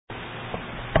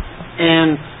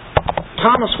And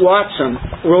Thomas Watson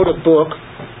wrote a book,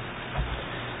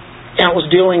 and it was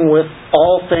dealing with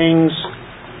all things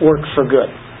work for good.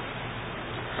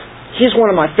 He's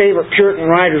one of my favorite Puritan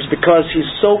writers because he's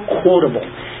so quotable.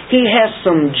 He has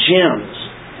some gems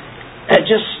that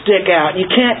just stick out. You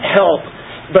can't help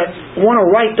but want to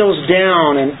write those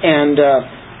down and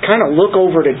kind of look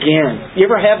over it again. You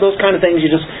ever have those kind of things you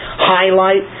just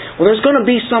highlight? Well, there's going to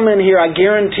be some in here, I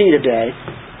guarantee today.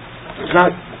 It's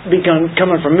not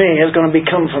coming from me. It's going to be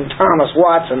coming from Thomas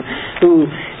Watson, who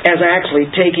is actually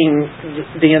taking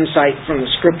the insight from the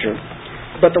Scripture.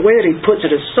 But the way that he puts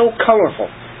it is so colorful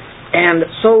and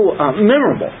so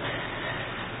memorable.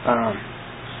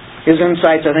 His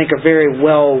insights, I think, are very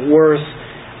well worth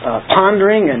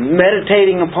pondering and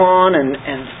meditating upon and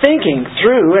thinking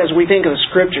through as we think of the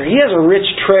Scripture. He has a rich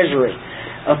treasury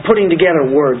of putting together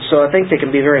words, so I think they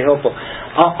can be very helpful.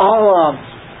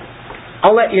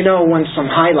 I'll let you know when some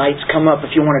highlights come up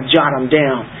if you want to jot them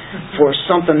down for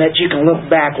something that you can look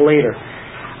back later.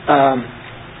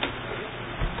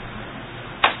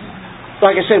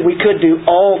 Like I said, we could do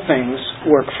all things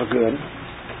work for good,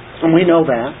 and we know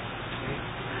that.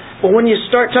 But when you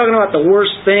start talking about the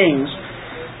worst things,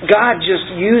 God just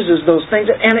uses those things,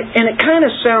 and it kind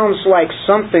of sounds like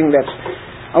something that's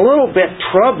a little bit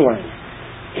troubling.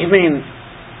 I mean,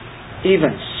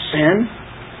 even sin,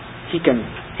 He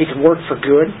can work for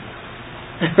good.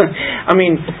 I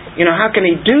mean, how can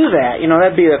He do that?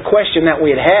 That'd be a question that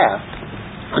we'd have.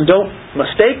 And don't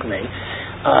mistake me.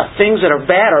 Things that are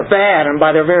bad, and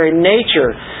by their very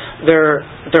nature,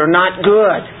 they're not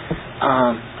good.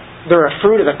 They're a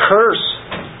fruit of the curse.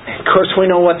 Of course, we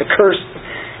know what the curse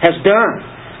has done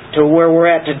to where we're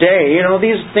at today.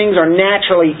 These things are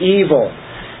naturally evil.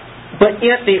 But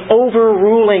yet the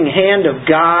overruling hand of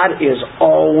God is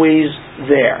always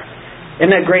there. Isn't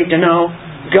that great to know?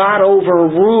 God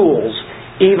overrules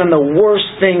even the worst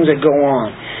things that go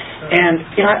on. And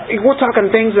we're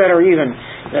talking things that are even,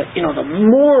 the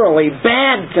morally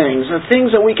bad things, the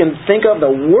things that we can think of the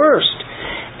worst,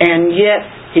 and yet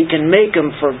He can make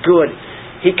them for good.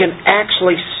 He can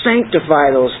actually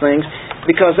sanctify those things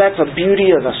because that's the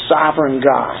beauty of the sovereign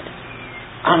God.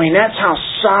 I mean, that's how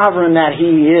sovereign that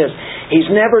He is. He's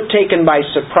never taken by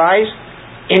surprise.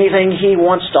 Anything He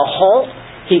wants to halt,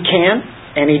 He can,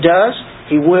 and He does,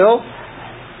 He will.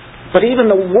 But even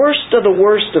the worst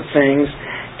of things,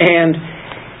 and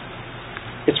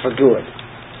it's for good.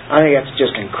 I think that's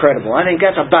just incredible. I think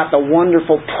that's about the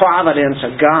wonderful providence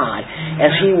of God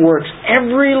as He works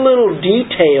every little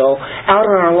detail out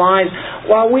in our lives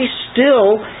while we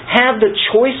still have the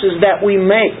choices that we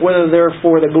make, whether they're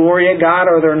for the glory of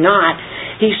God or they're not.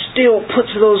 He still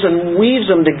puts those and weaves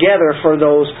them together for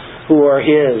those who are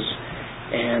His.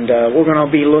 And we're going to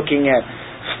be looking at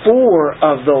 4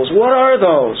 of those. What are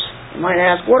those? You might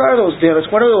ask, what are those,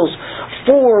 Dennis? What are those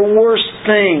 4 worst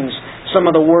things? Some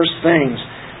of the worst things.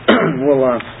 We'll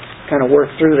kind of work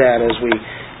through that as we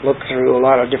look through a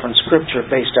lot of different Scripture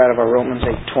based out of our Romans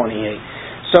 8:28.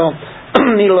 So,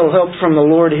 need a little help from the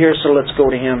Lord here, so let's go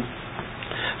to Him.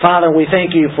 Father, we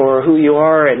thank You for who You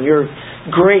are and Your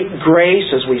great grace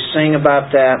as we sing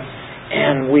about that.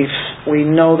 And we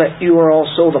know that You are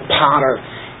also the potter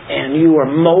and You are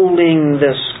molding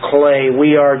this clay.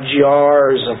 We are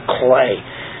jars of clay.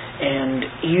 And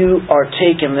You are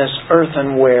taking this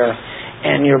earthenware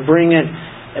and You're bringing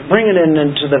it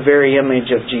into the very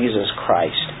image of Jesus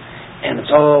Christ. And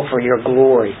it's all for Your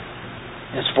glory.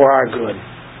 It's for our good.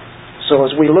 So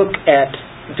as we look at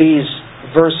these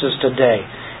verses today,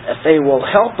 if they will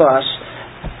help us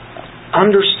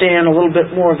understand a little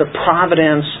bit more of the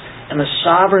providence and the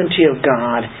sovereignty of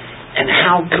God and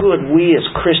how good we as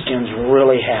Christians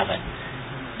really have it.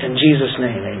 In Jesus'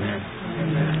 name, amen.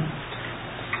 Amen.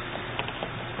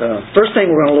 The first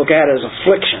thing we're going to look at is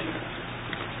affliction.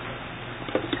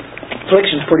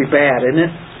 Affliction's pretty bad, isn't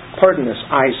it? Pardon this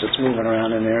ice that's moving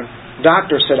around in there.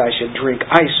 Doctor said I should drink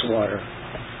ice water.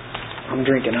 I'm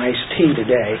drinking iced tea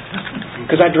today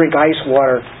because I drink ice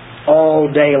water all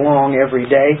day long, every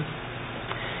day.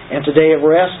 And today of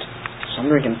rest, so I'm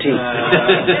drinking tea.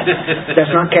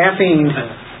 That's not caffeine.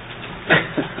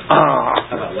 How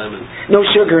about lemon? No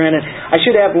sugar in it. I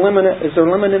should have lemon. Is there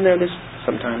lemon in there?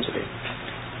 Sometimes it is.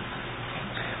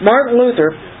 Martin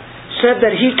Luther said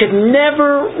that he could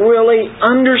never really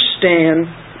understand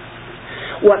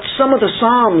what some of the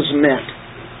Psalms meant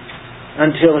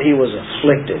until he was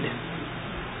afflicted.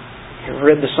 You ever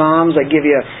read the Psalms? They give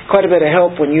you quite a bit of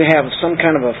help when you have some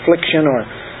kind of affliction or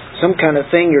some kind of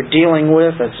thing you're dealing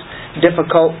with that's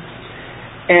difficult.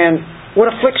 And what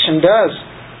affliction does,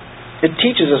 it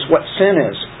teaches us what sin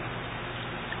is.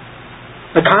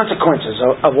 the consequences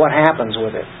of what happens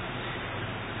with it.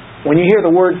 When you hear the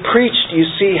word preached, you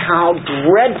see how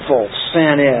dreadful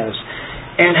sin is,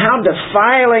 and how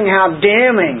defiling, how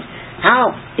damning,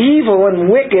 how evil and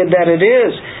wicked that it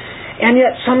is. And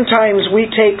yet sometimes we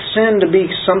take sin to be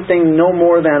something no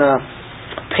more than a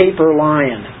paper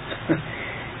lion.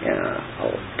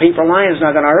 A paper lion is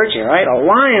not going to hurt you, right? A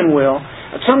lion will.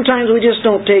 But sometimes we just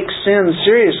don't take sin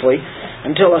seriously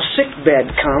until a sick bed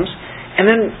comes, and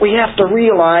then we have to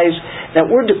realize that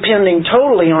we're depending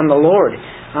totally on the Lord.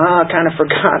 I kind of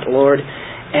forgot, Lord.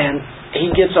 And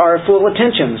He gets our full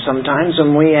attention sometimes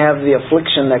when we have the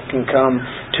affliction that can come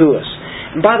to us.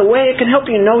 And by the way, it can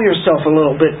help you know yourself a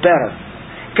little bit better.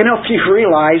 It can help you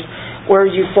realize where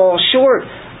you fall short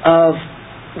of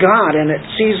God, and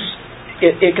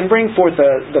it can bring forth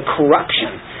the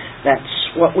corruption. That's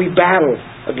what we battle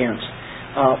against.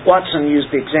 Watson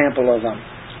used the example of a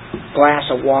glass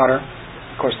of water.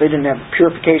 Of course, they didn't have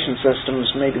purification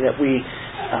systems maybe that we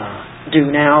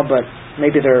do now, but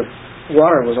maybe their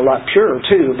water was a lot purer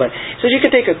too. But he says you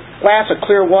could take a glass of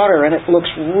clear water and it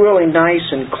looks really nice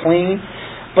and clean,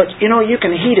 but you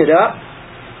can heat it up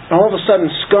and all of a sudden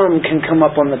scum can come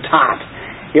up on the top.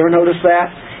 You ever notice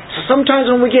that? So sometimes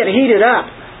when we get heated up,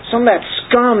 some of that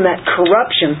scum, that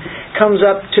corruption comes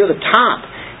up to the top,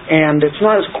 and it's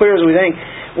not as clear as we think.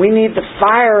 We need the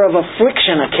fire of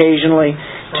affliction occasionally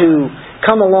to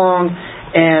come along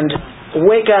and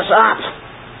wake us up.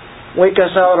 Wake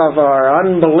us out of our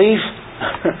unbelief.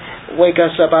 Wake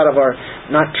us up out of our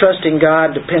not trusting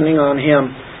God, depending on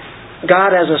Him.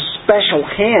 God has a special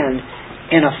hand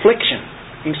in affliction.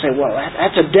 You can say, well,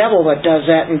 that's a devil that does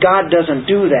that, and God doesn't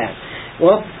do that.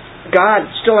 Well, God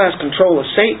still has control of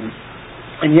Satan.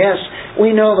 And yes,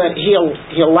 we know that He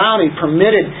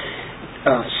permitted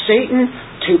Satan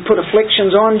to put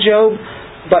afflictions on Job,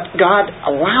 but God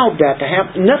allowed that to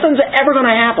happen. Nothing's ever going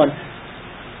to happen.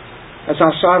 That's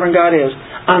how sovereign God is,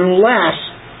 unless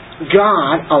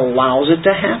God allows it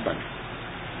to happen.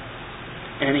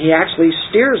 And He actually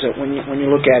steers it when you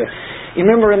look at it. You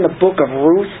remember in the book of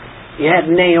Ruth, you had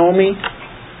Naomi,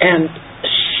 and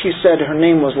she said her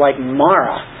name was like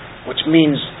Mara, which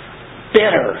means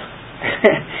bitter.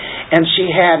 And she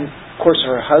had, of course,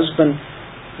 her husband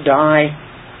die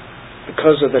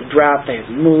because of the drought. They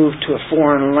had moved to a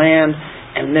foreign land,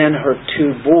 and then her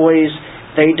two boys,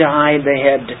 they died. They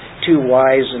had two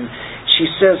wives, and she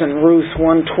says in Ruth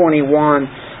 1:21,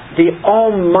 "The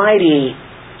Almighty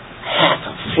hath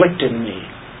afflicted me."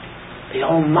 The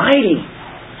Almighty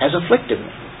has afflicted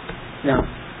me. Now,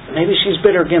 maybe she's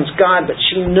bitter against God, but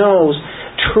she knows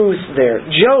truth there.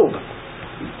 Job,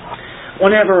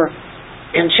 whenever,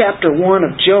 in chapter 1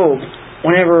 of Job,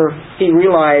 whenever he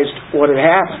realized what had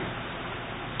happened,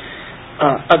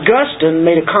 Augustine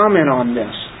made a comment on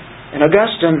this. And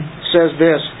Augustine says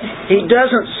this, he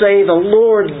doesn't say the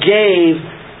Lord gave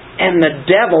and the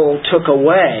devil took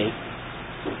away.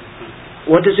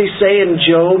 What does he say in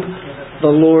Job?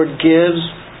 The Lord gives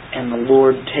and the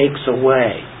Lord takes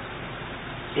away.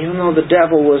 Even though the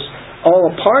devil was all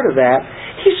a part of that,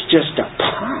 he's just a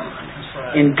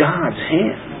pawn in God's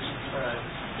hands.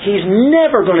 He's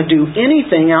never going to do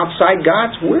anything outside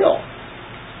God's will.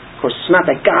 Of course, it's not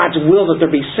that God's will that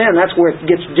there be sin. That's where it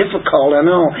gets difficult. I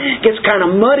know. It gets kind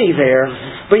of muddy there.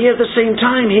 But yet at the same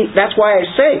time, that's why I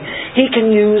say He can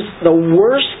use the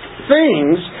worst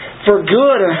things for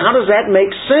good. And how does that make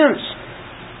sense?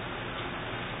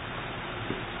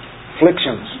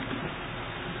 Afflictions.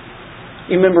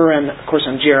 You remember, of course,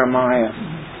 in Jeremiah,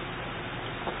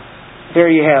 there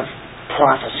you have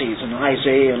prophecies in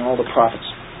Isaiah and all the prophets.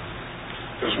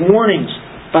 There's warnings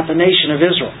about the nation of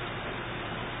Israel.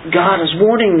 God is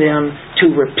warning them to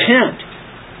repent.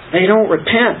 They don't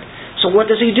repent. So what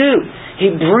does He do? He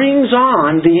brings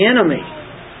on the enemy.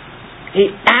 He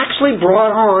actually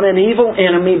brought on an evil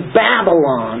enemy,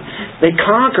 Babylon. They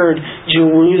conquered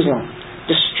Jerusalem,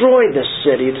 destroyed the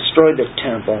city, destroyed the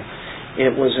temple.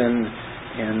 It was in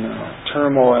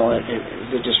turmoil.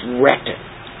 It just wrecked it.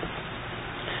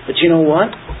 But you know what?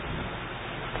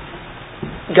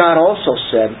 God also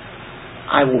said,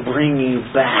 I will bring you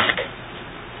back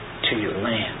to your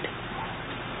land.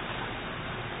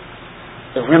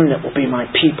 The remnant will be my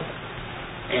people.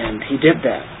 And He did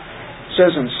that. It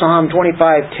says in Psalm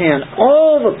 25:10,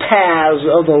 all the paths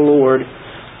of the Lord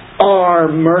are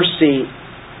mercy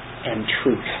and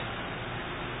truth.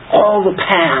 All the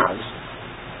paths.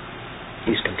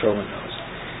 He's controlling those.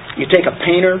 You take a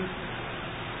painter,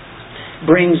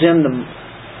 brings in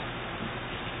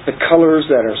the colors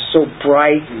that are so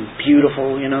bright and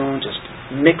beautiful, just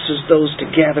mixes those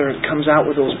together and comes out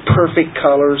with those perfect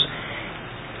colors.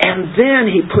 And then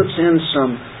he puts in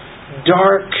some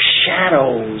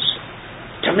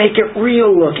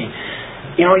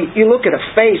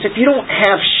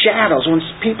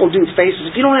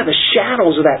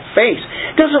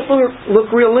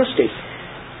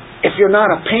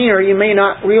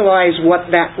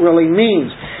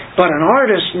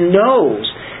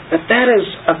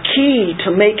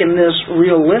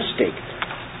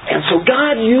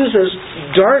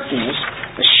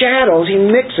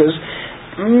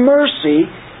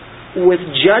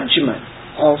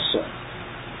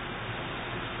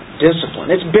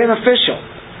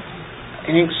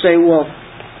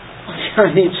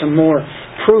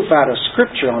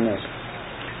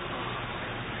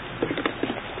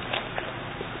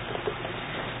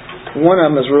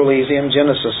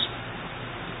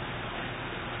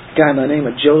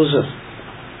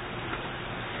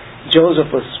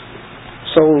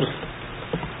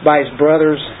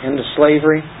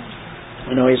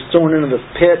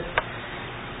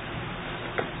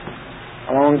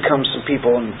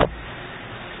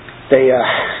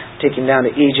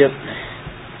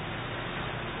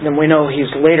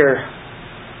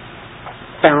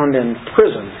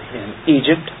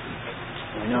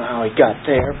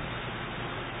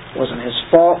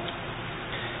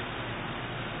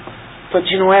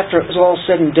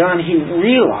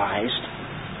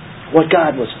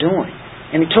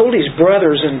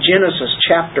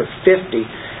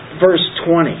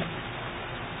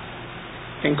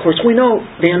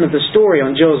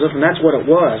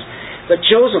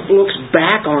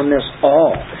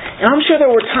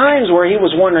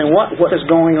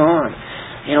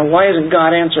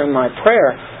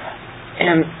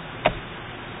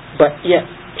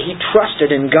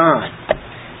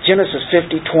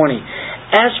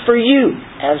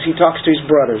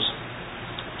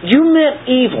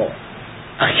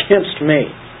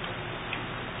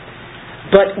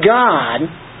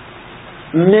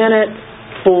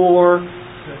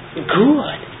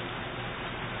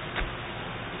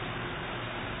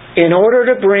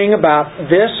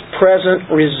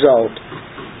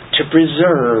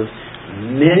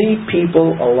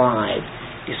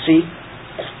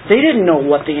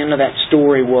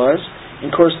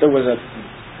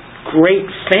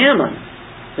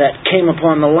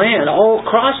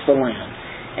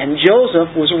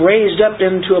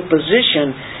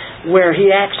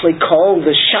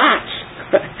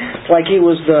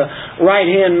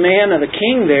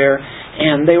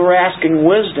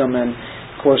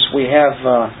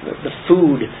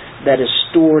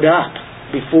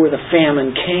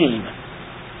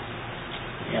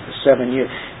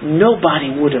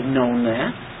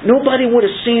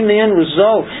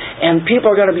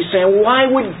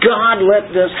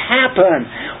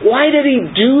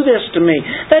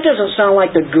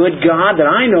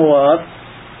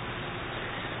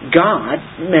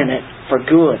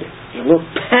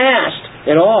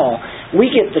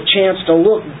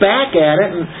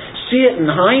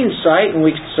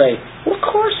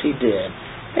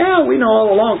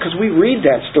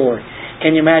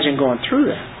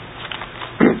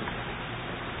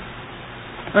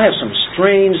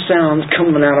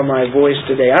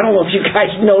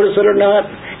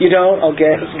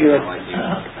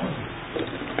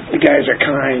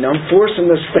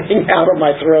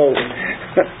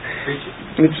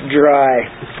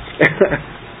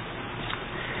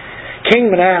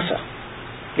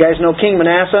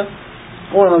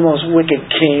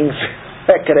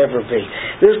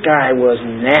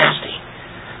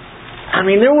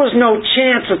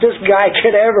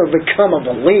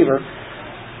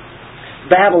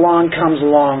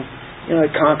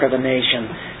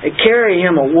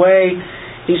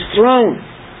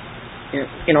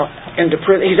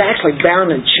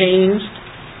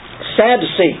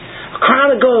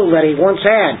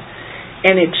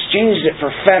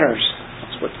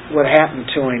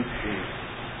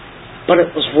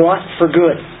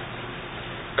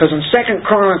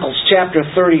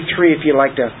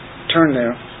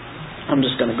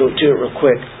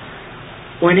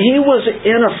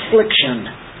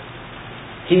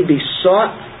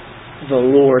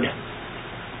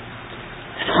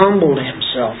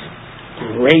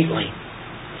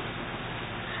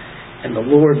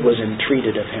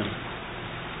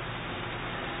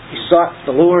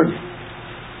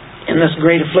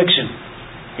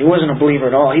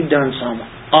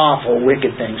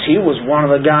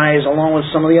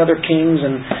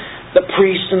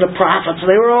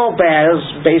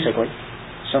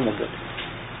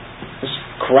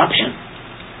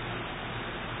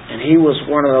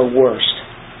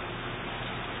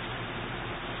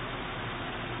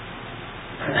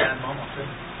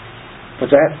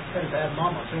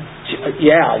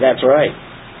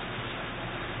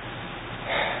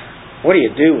what do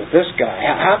you do with this guy?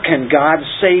 How can God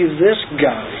save this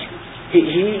guy?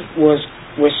 He was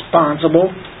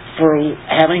responsible for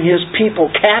having His people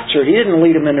captured. He didn't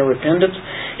lead them into repentance.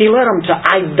 He led them to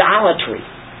idolatry.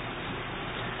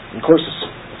 And of course, the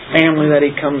family that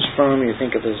he comes from, you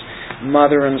think of his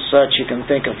mother and such, you can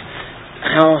think of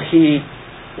how he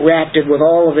reacted with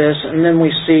all of this, and then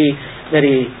we see that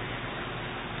he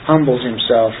humbles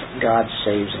himself. God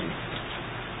saves him.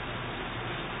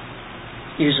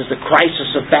 Uses the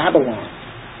crisis of Babylon.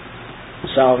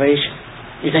 Salvation.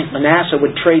 You think Manasseh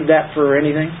would trade that for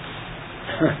anything?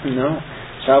 No.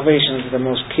 Salvation is the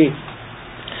most key.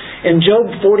 In Job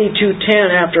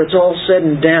 42:10, after it's all said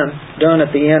and done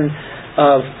at the end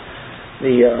of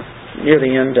near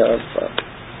the end of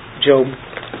Job,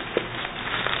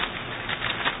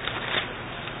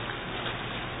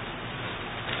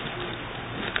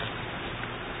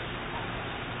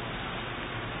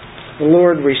 the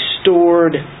Lord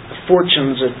restored the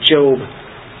fortunes of Job.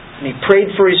 And he prayed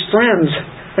for his friends.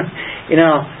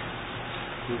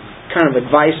 Kind of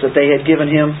advice that they had given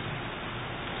him.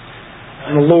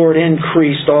 And the Lord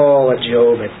increased all of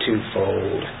Job at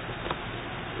twofold.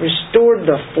 Restored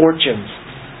the fortunes.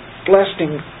 Blessed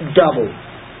him double.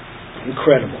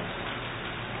 Incredible.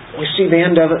 We see the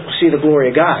end of it. We see the glory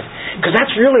of God. Because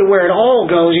that's really where it all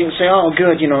goes. You can say, oh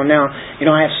good, now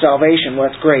I have salvation.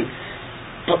 Well, that's great.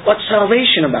 But what's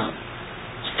salvation about?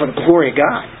 It's for the glory of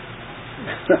God.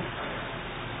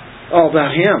 All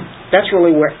about Him. That's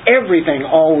really where everything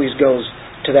always goes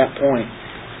to that point.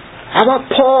 How about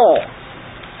Paul?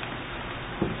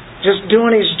 Just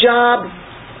doing his job,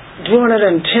 doing it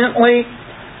intently.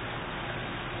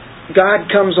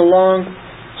 God comes along.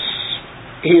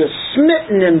 He is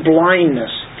smitten in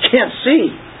blindness. He can't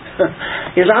see.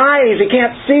 His eyes, he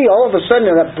can't see. All of a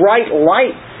sudden, that bright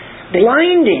light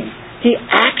blinding. He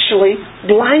actually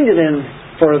blinded him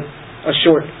for a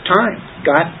short time.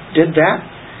 God did that.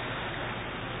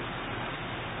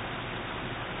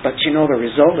 But you know the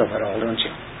result of it all, don't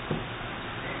you?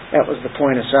 That was the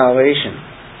point of salvation.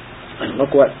 And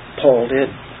look what Paul did.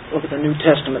 Look at the New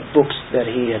Testament books that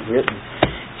he had written.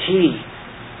 He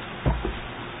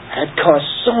had caused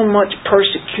so much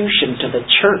persecution to the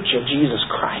church of Jesus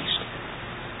Christ.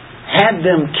 Had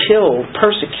them killed,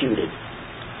 persecuted.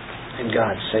 And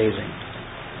God saves him.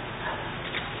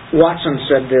 Watson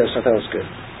said this, I thought it was good.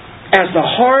 As the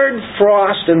hard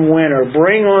frost in winter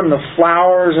bring on the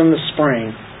flowers in the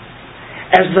spring,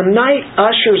 as the night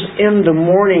ushers in the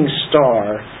morning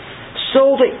star,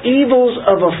 so the evils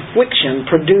of affliction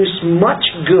produce much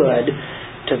good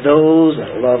to those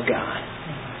that love God.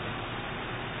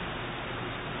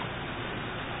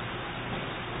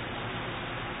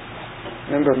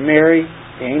 Remember Mary,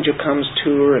 the angel comes to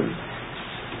her and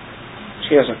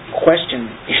she has a question.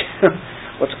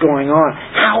 What's going on?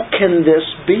 How can this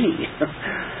be?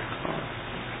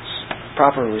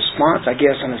 Proper response, I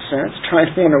guess, in a sense. Trying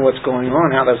to wonder what's going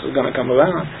on, how this is going to come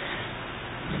about.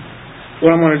 What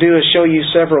I'm going to do is show you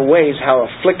several ways how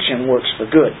affliction works for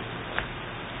good.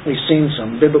 We've seen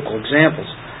some biblical examples.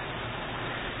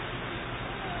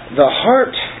 The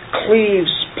heart cleaves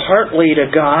partly to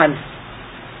God,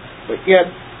 but yet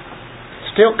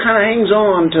still kind of hangs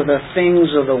on to the things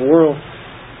of the world.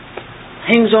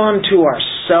 Hangs on to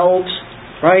ourselves,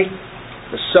 right?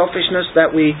 The selfishness that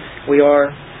we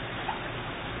are.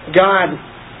 God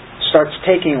starts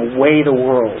taking away the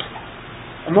world.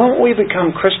 The moment we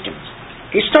become Christians,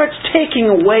 He starts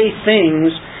taking away things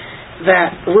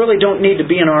that really don't need to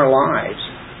be in our lives,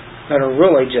 that are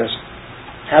really just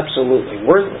absolutely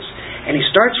worthless. And He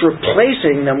starts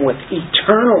replacing them with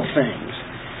eternal things.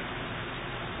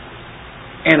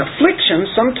 And affliction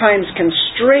sometimes can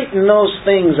straighten those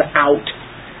things out.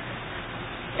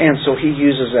 And so He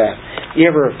uses that. You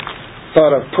ever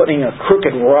thought of putting a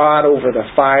crooked rod over the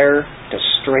fire to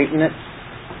straighten it?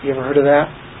 You ever heard of that?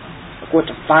 Look what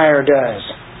the fire does.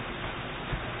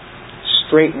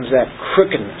 Straightens that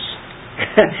crookedness.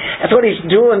 That's what He's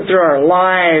doing through our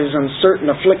lives, and certain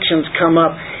afflictions come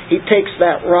up. He takes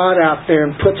that rod out there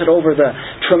and puts it over the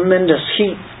tremendous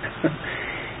heat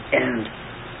and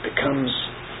becomes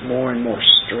more and more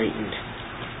straightened.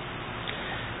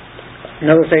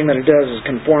 Another thing that it does is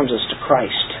conforms us to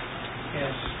Christ.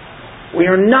 Yes. We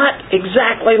are not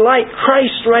exactly like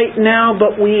Christ right now,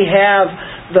 but we have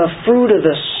the fruit of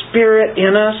the Spirit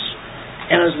in us.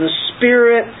 And as the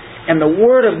Spirit and the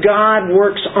Word of God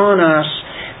works on us,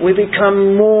 we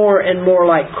become more and more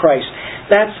like Christ.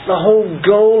 That's the whole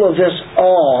goal of this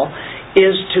all,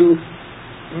 is to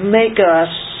make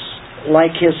us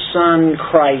like His Son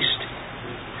Christ.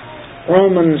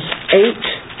 Romans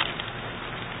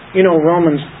 8. You know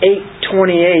Romans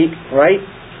 8:28, right?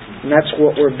 and that's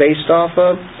what we're based off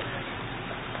of.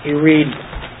 You read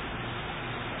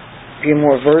a few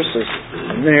more verses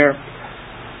in there.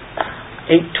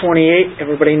 8:28,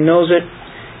 everybody knows it.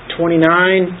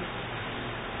 29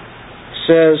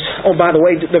 says, oh, by the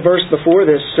way, the verse before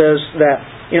this says that,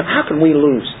 how can we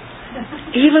lose?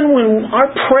 Even when our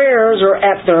prayers are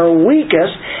at their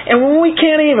weakest, and when we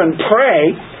can't even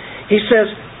pray, he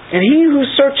says, and He who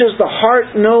searches the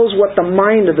heart knows what the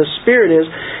mind of the Spirit is,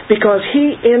 because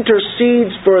He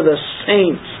intercedes for the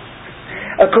saints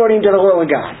according to the will of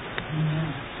God.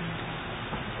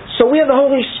 So we have the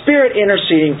Holy Spirit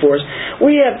interceding for us.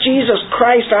 We have Jesus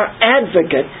Christ, our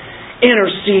advocate,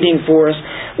 interceding for us.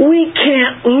 We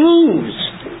can't lose.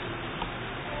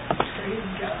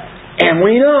 And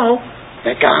we know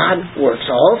that God works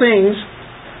all things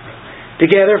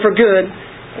together for good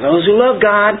for those who love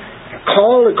God,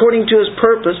 called according to His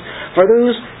purpose. For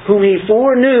those whom He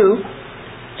foreknew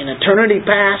in eternity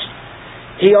past,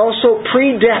 He also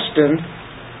predestined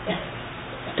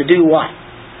to do what?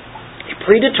 He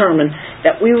predetermined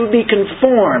that we would be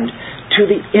conformed to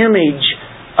the image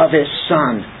of His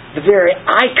Son. The very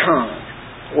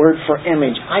icon, word for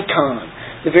image, icon.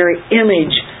 The very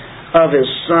image of His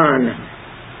Son.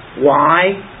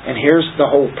 Why? And here's the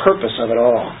whole purpose of it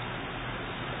all.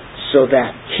 So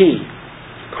that He,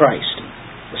 Christ,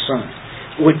 the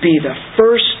Son, would be the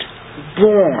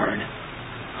firstborn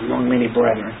among many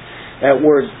brethren. That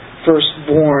word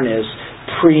firstborn is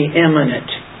preeminent.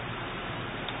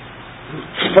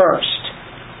 First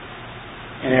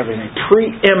in everything.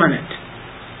 Preeminent.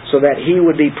 So that He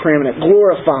would be preeminent.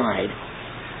 Glorified.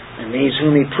 And these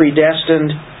whom He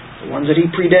predestined, the ones that He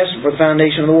predestined for the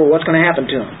foundation of the world, what's going to happen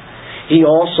to them? He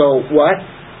also, what?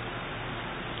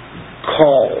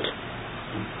 Called.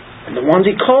 And the ones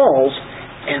He calls,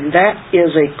 and that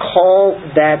is a call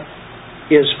that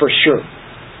is for sure.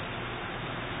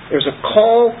 There's a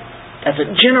call that's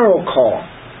a general call.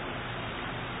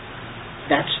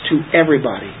 That's to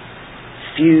everybody.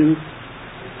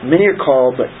 Many are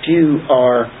called, but few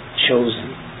are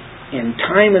chosen. In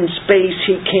time and space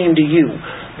He came to you.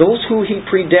 Those who He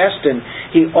predestined,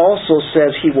 He also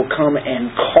says He will come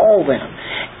and call them.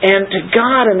 And to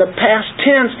God in the past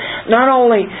tense, not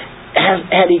only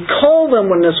had He called them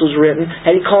when this was written,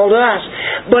 had He called us,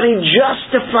 but He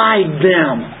justified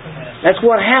them. That's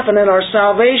what happened in our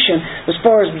salvation as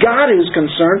far as God is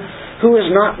concerned, who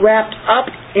is not wrapped up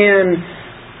in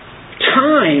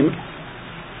time.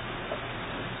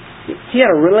 He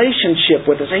had a relationship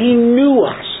with us, and He knew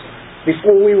us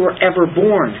before we were ever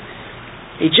born.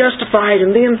 He justified,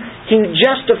 and then He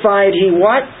justified, He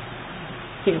what?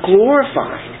 He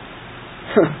glorified.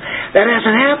 That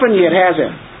hasn't happened yet, has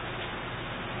it?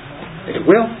 It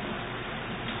will.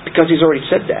 Because He's already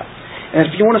said that. And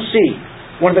if you want to see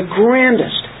one of the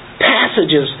grandest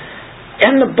passages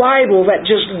in the Bible that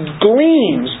just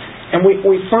gleams, and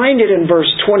we find it in verse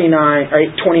 29,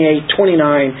 28,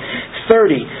 29,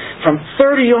 30. From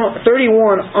 31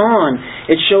 on,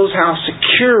 it shows how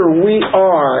secure we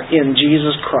are in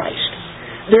Jesus Christ.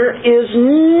 There is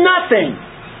nothing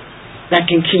that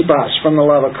can keep us from the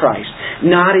love of Christ.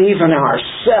 Not even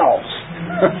ourselves.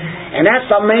 And that's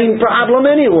the main problem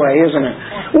anyway, isn't it?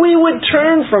 We would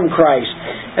turn from Christ.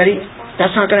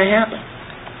 That's not going to happen.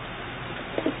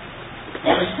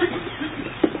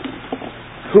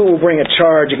 Who will bring a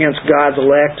charge against God's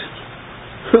elect?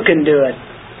 Who can do it?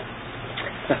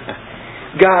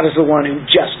 God is the one who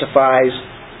justifies.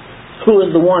 Who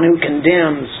is the one who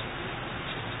condemns?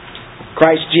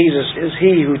 Christ Jesus is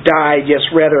He who died, yes,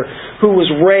 rather, who was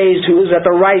raised, who is at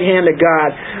the right hand of God,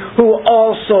 who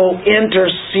also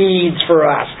intercedes for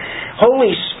us.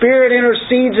 Holy Spirit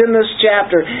intercedes in this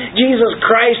chapter. Jesus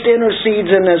Christ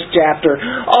intercedes in this chapter.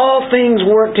 All things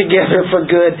work together for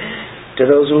good to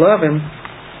those who love Him.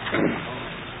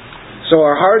 So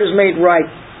our heart is made right.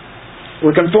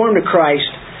 We're conformed to Christ.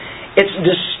 It's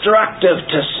destructive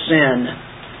to sin.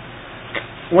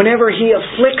 Whenever He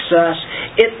afflicts us,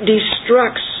 it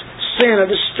destructs sin. It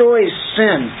destroys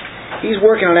sin. He's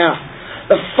working it out.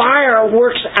 The fire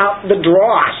works out the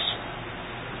dross.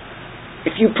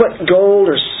 If you put gold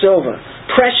or silver,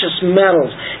 precious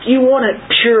metals, you want it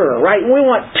pure, right? We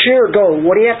want pure gold.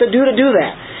 What do you have to do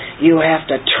that? You have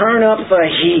to turn up the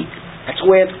heat. That's the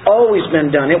way it's always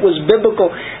been done. It was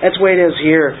biblical. That's the way it is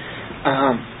here.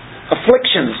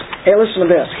 Afflictions. Hey, listen to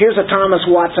this. Here's a Thomas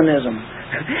Watsonism.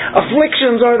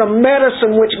 Afflictions are the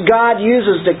medicine which God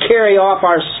uses to carry off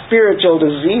our spiritual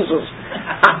diseases.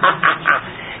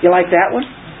 You like that one?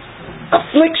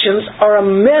 Afflictions are a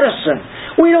medicine.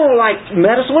 We don't like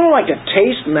medicine. We don't like to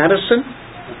taste medicine.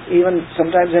 Even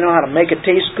sometimes they know how to make it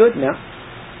taste good now.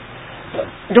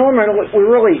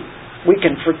 Normally, we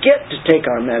can forget to take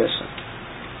our medicine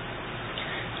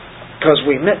because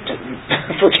we meant to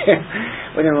forget.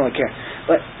 We don't really care.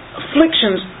 But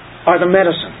afflictions are the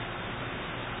medicine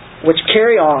which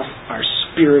carry off our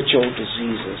spiritual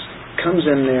diseases. Comes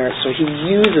in there, so He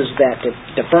uses that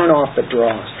to burn off the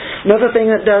dross. Another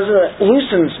thing that does it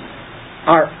loosens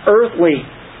our earthly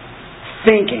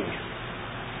thinking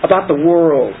about the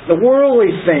world, the worldly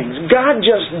things. God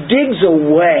just digs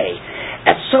away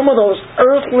at some of those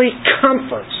earthly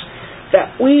comforts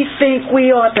that we think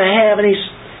we ought to have, and He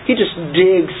just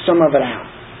digs some of it out.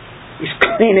 He's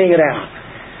cleaning it out.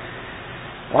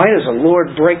 Why does the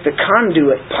Lord break the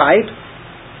conduit pipe?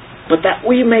 But that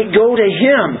we may go to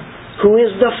Him, who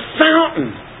is the fountain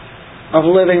of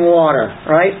living water.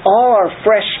 Right? All our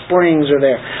fresh springs are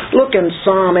there. Look in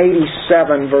Psalm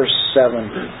 87, verse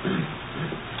 7.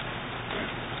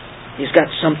 He's got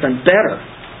something better.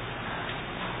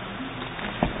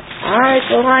 Alright,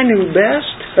 well, I knew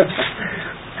best.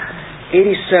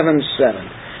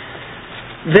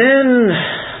 87:7. Then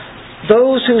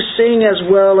those who sing as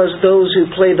well as those who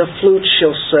play the flute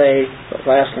shall say, the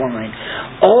last line,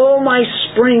 all my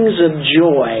springs of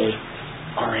joy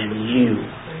are in you.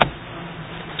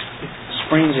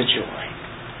 Springs of joy.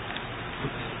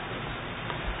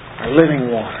 Our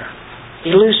living water.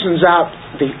 He loosens out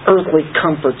the earthly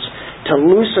comforts to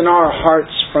loosen our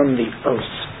hearts from the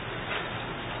earth.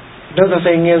 Another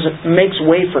thing is, it makes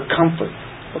way for comfort.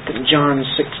 Look at John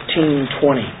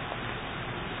 16:20.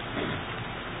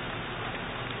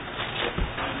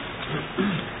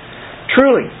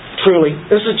 Truly,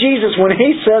 this is Jesus when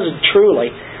He says truly.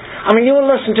 I mean, you will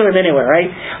listen to Him anyway, right?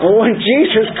 When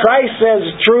Jesus Christ says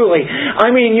truly,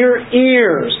 I mean, your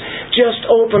ears just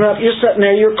open up. You're sitting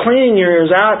there, you're cleaning your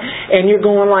ears out, and you're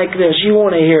going like this. You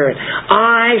want to hear it.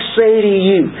 I say to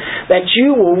you that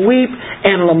you will weep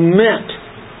and lament,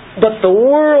 but the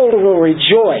world will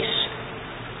rejoice.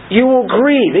 You will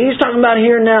grieve. He's talking about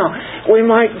here now. We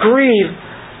might grieve,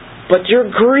 but your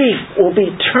grief will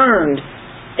be turned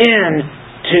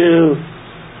into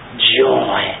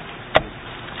joy.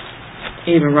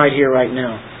 Even right here, right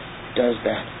now, it does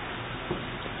that.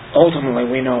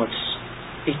 Ultimately, we know it's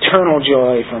eternal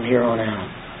joy from here on out.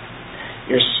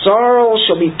 Your sorrow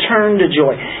shall be turned to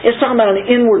joy. It's talking about an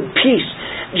inward peace.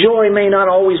 Joy may not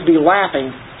always be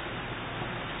laughing.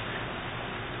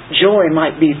 Joy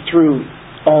might be through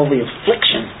all the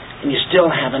affliction, and you still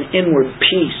have an inward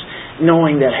peace,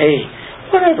 knowing that, hey,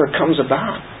 whatever comes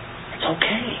about, it's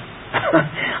okay.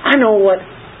 I know what's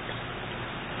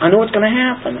going to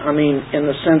happen. I mean, in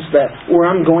the sense that where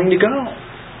I'm going to go.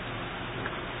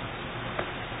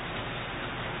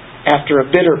 After a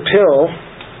bitter pill,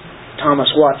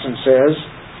 Thomas Watson says,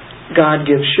 God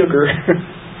gives sugar.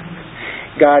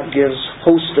 God gives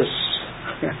hostess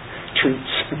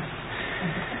treats.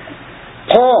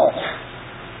 Paul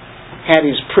had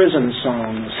his prison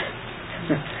songs.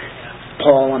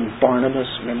 Paul and Barnabas,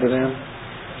 remember them?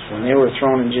 When they were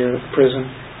thrown in prison.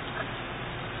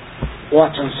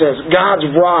 Watson says, God's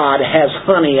rod has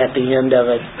honey at the end of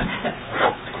it.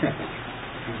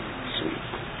 Sweet.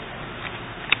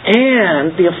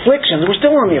 And the afflictions, we're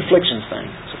still on the afflictions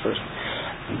thing. It's the first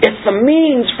one. It's the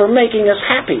means for making us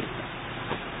happy.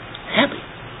 Happy.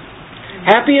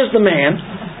 Happy is the man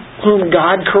whom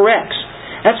God corrects.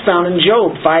 That's found in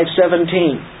Job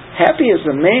 5:17. Happy is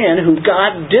the man who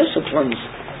God disciplines.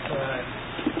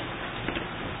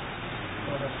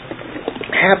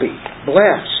 Happy,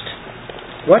 blessed.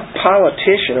 What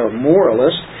politician or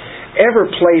moralist ever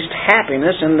placed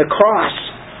happiness in the cross?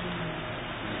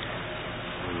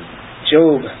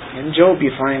 Job. In Job you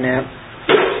find that.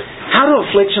 How do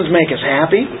afflictions make us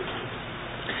happy?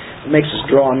 It makes us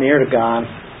draw near to God.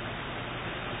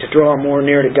 To draw more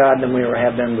near to God than we ever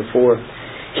have been before.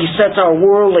 He sets our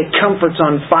worldly comforts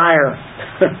on fire.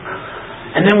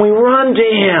 And then we run to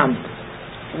Him.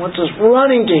 He wants us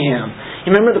running to Him.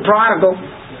 You remember the prodigal? Of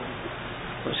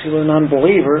course, he was an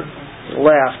unbeliever. He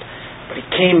left. But he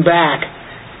came back.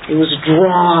 He was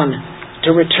drawn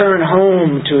to return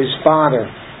home to his father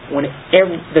when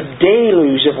the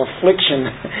deluge of affliction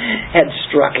had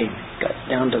struck him. Got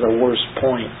down to the worst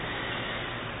point.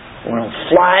 Well,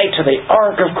 fly to the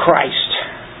ark of Christ,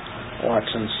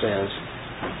 Watson says.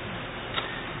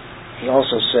 He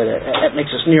also said that makes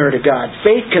us nearer to God.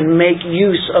 Faith can make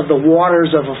use of the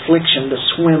waters of affliction to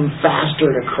swim faster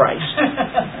to Christ.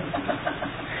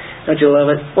 Don't you love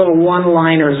it? Little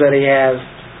one-liners that he has.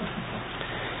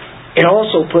 It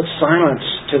also puts silence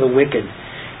to the wicked,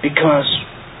 because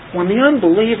when the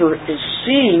unbeliever is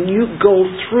seeing you go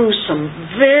through some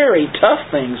very tough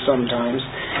things sometimes,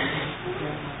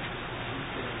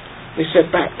 They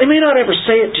sit back. They may not ever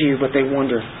say it to you, but they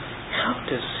wonder, how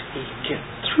does he get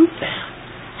through that?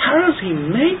 How does he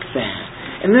make that?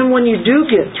 And then when you do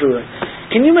get through it,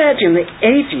 can you imagine the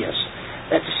atheists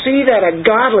that see that a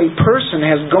godly person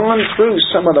has gone through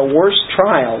some of the worst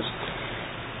trials,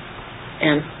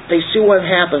 and they see what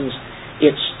happens?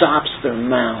 It stops their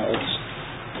mouths.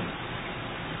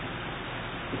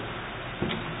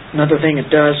 Another thing it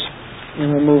does,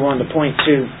 and we'll move on to point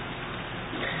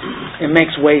 2, it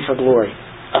makes way for glory.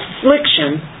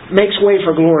 Affliction makes way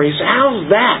for glory. So how's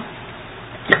that?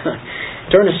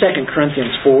 Turn to 2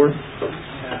 Corinthians 4.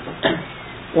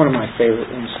 One of my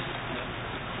favorite ones.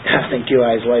 I think you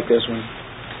guys like this one.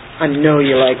 I know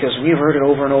you like this one. You've heard it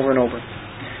over and over and over.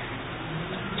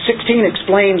 16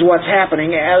 explains what's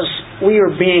happening as we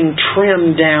are being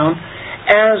trimmed down,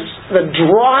 as the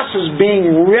dross is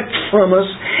being ripped from us.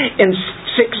 In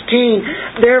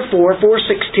 16, therefore,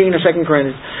 4:16 of 2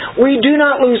 Corinthians, we do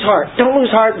not lose heart. Don't lose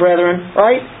heart, brethren,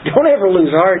 right? Don't ever lose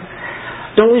heart.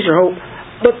 Don't lose your hope.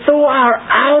 But though our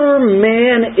outer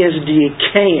man is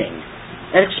decaying,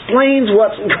 that explains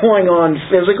what's going on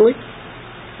physically,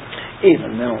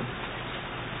 even though,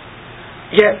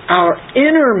 yet our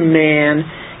inner man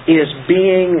is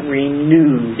being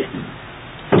renewed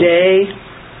day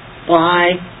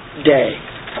by day.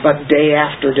 How about day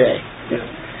after day?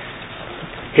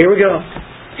 Here we go.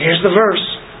 Here's the verse.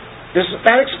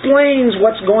 That explains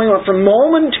what's going on. From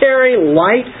momentary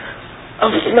light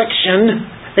affliction,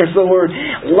 there's the word,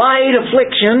 light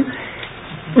affliction,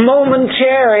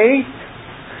 momentary,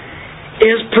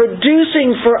 is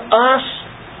producing for us.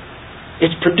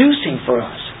 It's producing for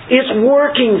us. It's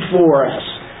working for us.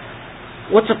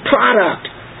 What's a product?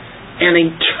 An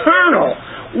eternal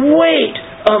weight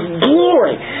of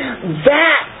glory.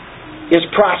 That is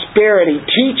prosperity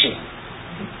teaching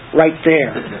right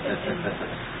there.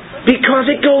 Because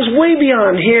it goes way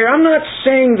beyond here. I'm not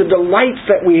saying the delights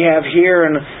that we have here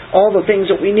and all the things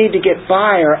that we need to get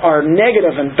by are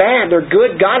negative and bad. They're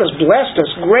good. God has blessed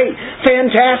us. Great.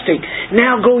 Fantastic.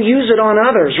 Now go use it on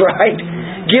others, right?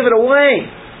 Give it away.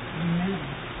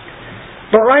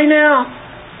 But right now,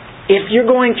 if you're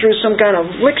going through some kind of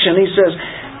affliction, he says,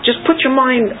 just put your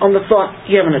mind on the thought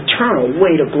you have an eternal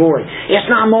weight of glory. It's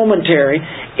not momentary.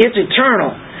 It's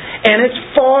eternal. And it's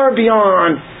far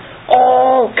beyond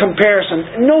all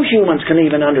comparison. No humans can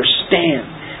even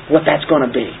understand what that's going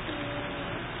to be.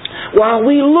 While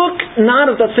we look not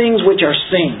at the things which are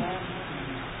seen,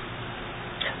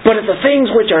 but at the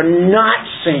things which are not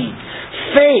seen.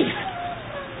 Faith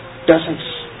doesn't.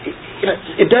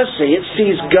 It does see. It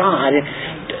sees God.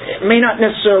 It may not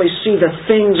necessarily see the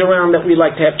things around that we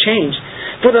like to have changed.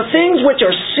 For the things which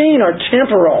are seen are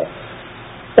temporal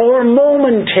or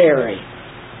momentary.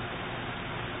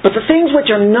 But the things which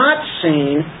are not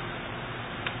seen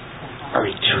are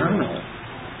eternal.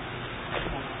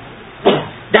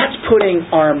 That's putting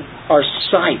our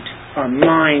sight, our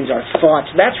minds, our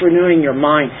thoughts, that's renewing your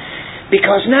mind.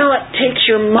 Because now it takes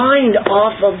your mind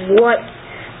off of what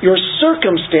your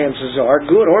circumstances are,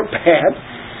 good or bad,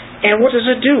 and what does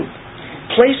it do?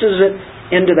 Places it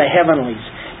into the heavenlies.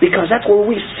 Because that's where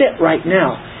we sit right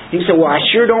now. You say, well, I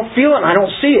sure don't feel it, I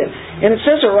don't see it. And it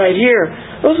says it right here.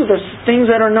 Those are the things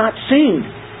that are not seen.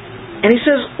 And he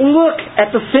says, look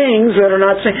at the things that are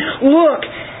not seen. Look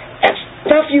at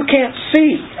stuff you can't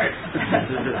see.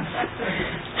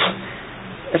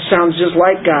 It sounds just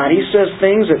like God. He says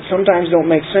things that sometimes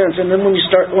don't make sense. And then when you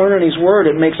start learning His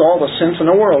Word, it makes all the sense in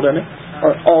the world, doesn't it?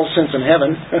 Or all sense in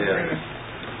heaven.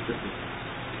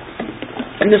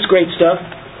 And this great stuff,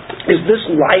 is this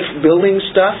life-building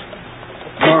stuff?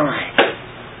 My.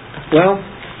 Well,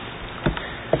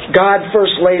 God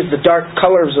first lays the dark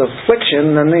colors of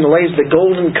affliction, and then He lays the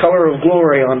golden color of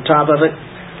glory on top of it.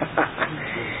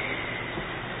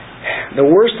 The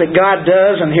worst that God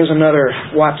does, and here's another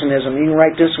Watsonism, you can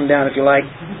write this one down if you like.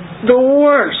 The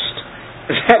worst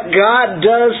that God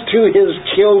does to His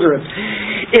children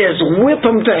is whip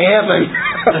them to heaven.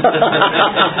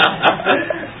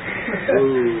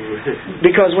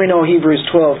 Because we know Hebrews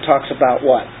 12 talks about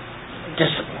what?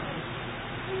 Discipline.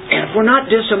 And if we're not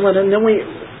disciplined, and then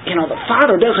the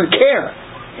Father doesn't care,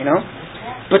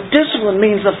 But discipline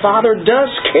means the Father does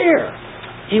care.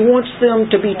 He wants them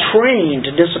to be trained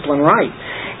to discipline right.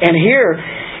 And here,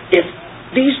 if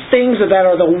these things that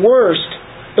are the worst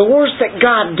that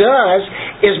God does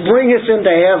is bring us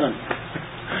into heaven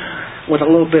with a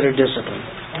little bit of discipline.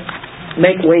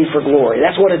 Make way for glory.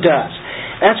 That's what it does.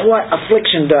 That's what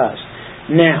affliction does.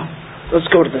 Now, let's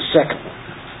go to the second one.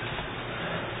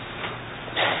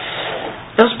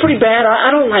 That was pretty bad.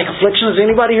 I don't like affliction. Does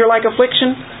anybody here like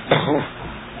affliction?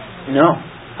 No.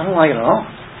 I don't like it at all.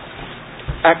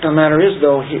 fact of the matter is,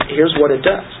 though, here's what it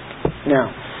does. Now,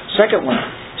 second one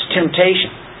is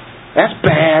temptation. That's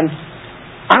bad.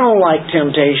 I don't like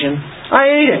temptation. I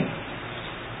hate it.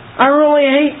 I really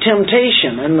hate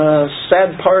temptation. And the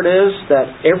sad part is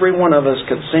that every one of us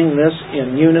could sing this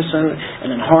in unison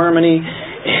and in harmony,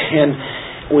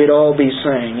 and we'd all be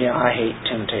saying, yeah, I hate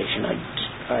temptation.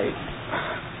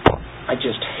 I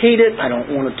just hate it. I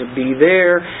don't want it to be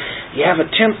there. You have a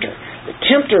tempter. The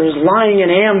tempter is lying in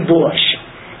ambush.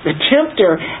 The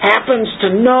tempter happens to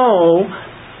know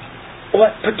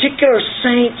what particular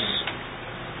saints'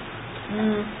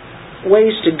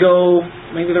 ways to go,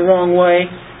 maybe the wrong way,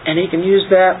 and he can use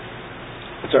that.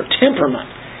 It's our temperament.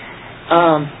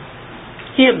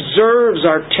 He observes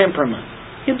our temperament.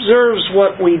 He observes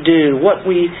what we do, what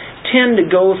we tend to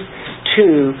go to,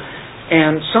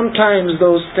 and sometimes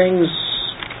those things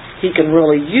he can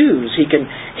really use. He can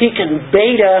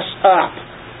bait us up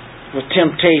with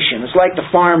temptation. It's like the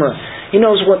farmer. He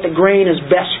knows what the grain is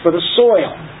best for the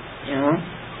soil. You know,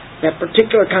 that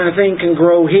particular kind of thing can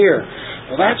grow here.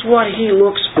 Well, that's what he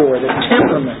looks for, the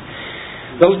temperament.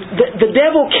 The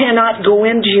devil cannot go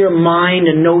into your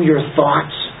mind and know your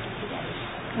thoughts.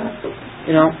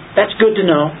 You know, that's good to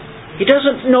know. He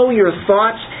doesn't know your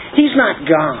thoughts. He's not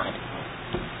God.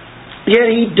 Yet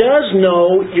he does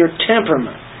know your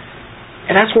temperament.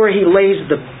 And that's where he lays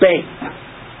the bait.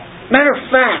 Matter of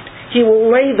fact, he will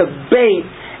lay the bait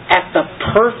at the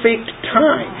perfect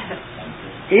time.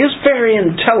 He is very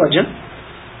intelligent,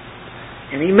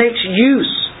 and he makes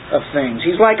use of things.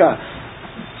 He's like a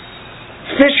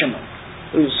fisherman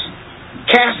who's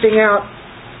casting out,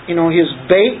 his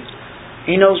bait.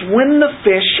 He knows when the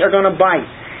fish are going to bite.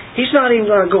 He's not even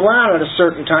going to go out at a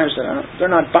certain time and say,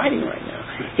 they're not biting right now.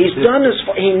 He's done this.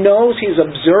 He knows, he's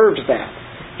observed that.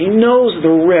 He knows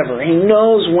the river. He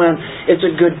knows when it's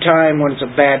a good time, when it's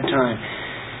a bad time.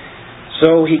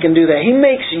 So he can do that. He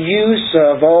makes use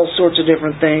of all sorts of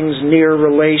different things, near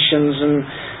relations and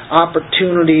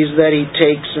opportunities that he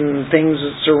takes and things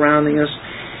that surrounding us.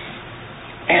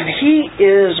 And he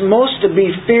is most to be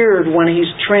feared when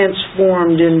he's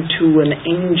transformed into an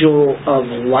angel of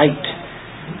light.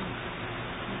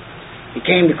 He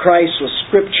came to Christ with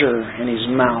Scripture in his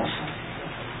mouth.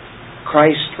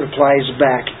 Christ replies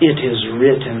back, "It is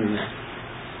written."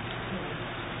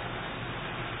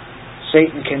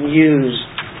 Satan can use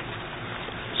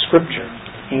Scripture.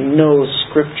 He knows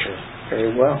Scripture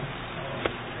very well.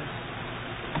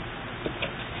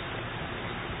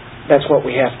 That's what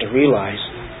we have to realize.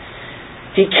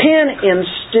 He can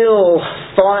instill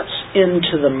thoughts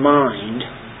into the mind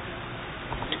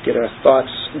to get our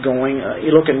thoughts going.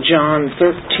 You look in John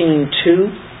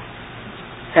 13:2.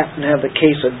 Happen to have the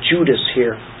case of Judas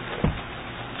here.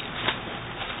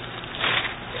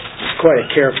 It's quite a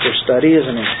character study,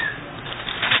 isn't it?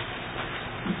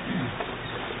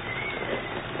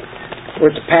 We're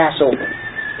at the Passover.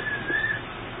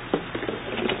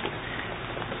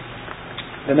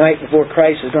 The night before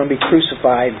Christ is going to be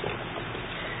crucified.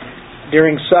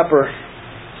 During supper,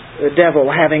 the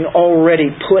devil, having already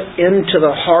put into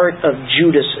the heart of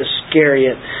Judas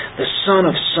Iscariot, the son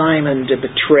of Simon, to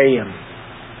betray him.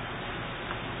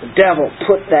 The devil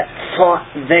put that thought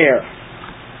there.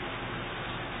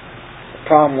 The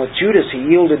problem with Judas, he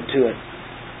yielded to it.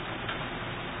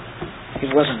 He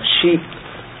wasn't a sheep.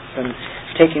 And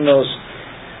taking those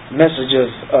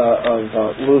messages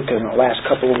of Luke in the last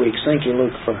couple of weeks, thank you,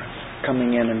 Luke, for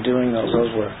coming in and doing those.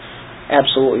 Those were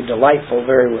absolutely delightful,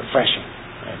 very refreshing.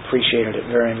 I appreciated it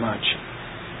very much.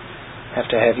 Have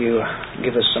to have you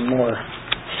give us some more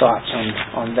thoughts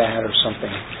on that or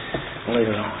something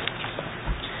later on.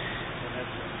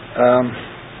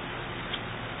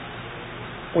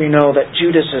 We know that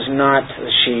Judas is not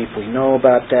the sheep. We know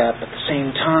about that. But at the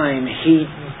same time, he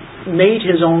made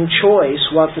his own choice,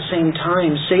 while at the same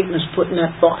time Satan is putting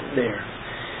that thought there.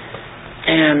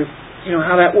 And you know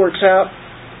how that works out?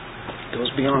 It goes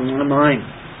beyond my mind.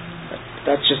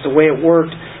 That's just the way it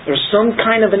worked. There's some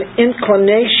kind of an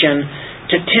inclination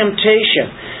to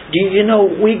temptation. Do you know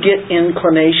we get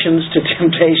inclinations to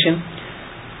temptation?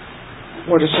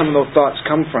 Where do some of those thoughts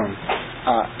come from?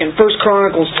 In 1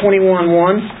 Chronicles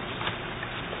 21:1,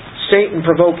 Satan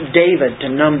provoked David to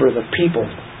number the people.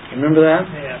 You remember that?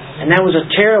 Yes. And that was a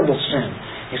terrible sin.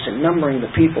 He said, numbering the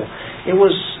people. It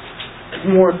was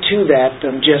more to that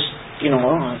than just,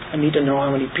 I need to know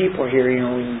how many people are here.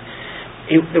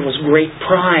 There was great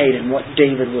pride in what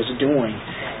David was doing.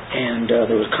 And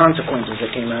there was consequences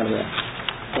that came out of that.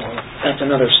 Well, that's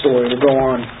another story. We'll go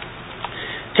on.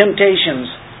 Temptations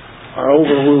are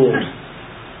overruled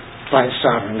by the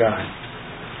sovereign God,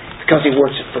 because He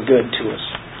works it for good to us.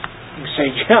 You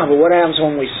say, yeah, but what happens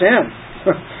when we sin?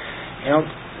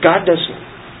 God doesn't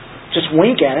just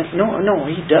wink at it. No,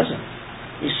 He doesn't.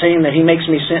 He's saying that He makes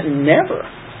me sin. Never.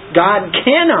 God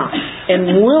cannot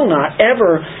and will not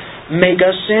ever make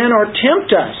us sin or tempt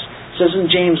us. It says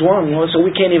in James 1, so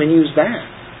we can't even use that.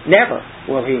 Never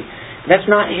will He. That's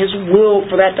not His will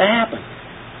for that to happen.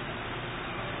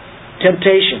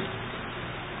 Temptation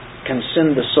can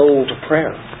send the soul to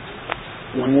prayer.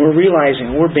 When we're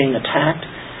realizing we're being attacked,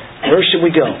 where should we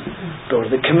go? Go to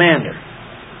the commander.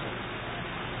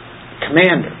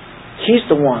 Commander. He's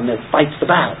the one that fights the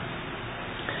battle.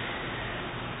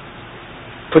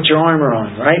 Put your armor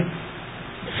on, right?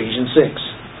 Ephesians 6.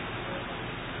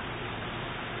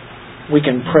 We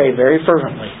can pray very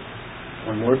fervently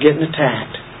when we're getting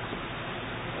attacked.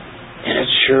 And it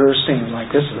sure seems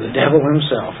like this is the devil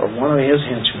himself or one of his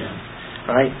henchmen.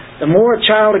 Right? The more a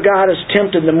child of God is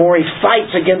tempted, the more he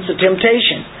fights against the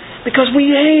temptation. Because we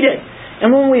hate it.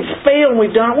 And when we've failed and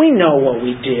we've done it, we know what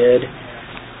we did.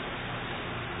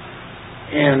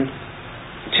 And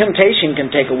temptation can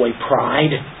take away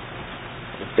pride.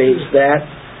 It fades that.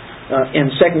 In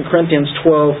 2 Corinthians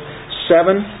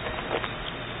 12:7,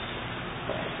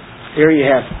 there you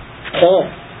have Paul,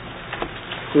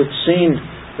 who had seen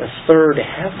the third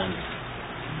heaven.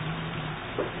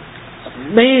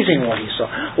 Amazing what he saw.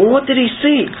 Well, what did he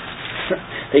see?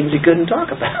 Things he couldn't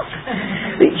talk about.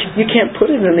 You can't put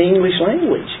it in the English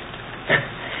language.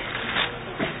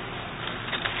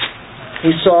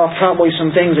 He saw probably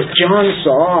some things that John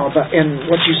saw in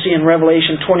what you see in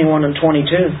Revelation 21 and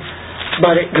 22.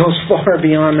 But it goes far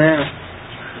beyond that.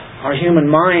 Our human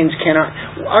minds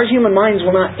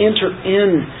will not enter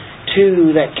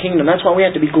into that kingdom. That's why we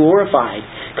have to be glorified.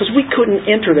 Because we couldn't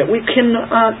enter that. We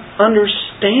cannot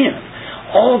understand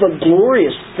all the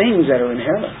glorious things that are in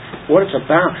heaven. What it's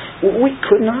about. We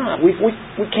could not. We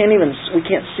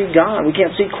can't see God. We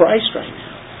can't see Christ right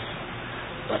now.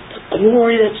 But the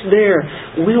glory that's there,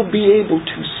 we'll be able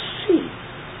to see.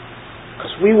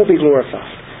 Because we will be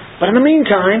glorified. But in the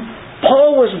meantime,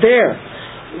 Paul was there.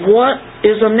 What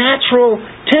is a natural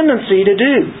tendency to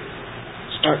do?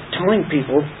 Start telling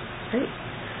people, hey,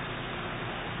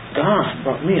 God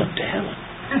brought me up to heaven.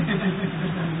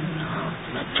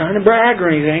 I'm not trying to brag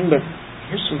or anything, but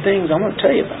here's some things I want to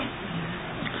tell you about.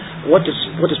 What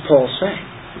does Paul say?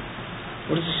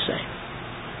 What does he say?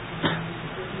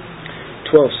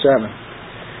 12:7.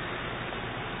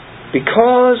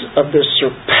 Because of the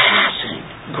surpassing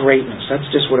greatness, that's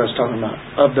just what I was talking about,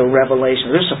 of the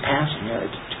revelation. They're surpassing it.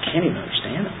 You can't even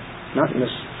understand it. Not in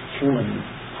this human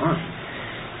mind.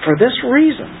 For this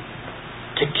reason,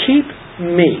 to keep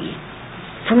me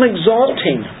from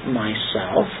exalting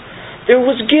myself, there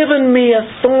was given me a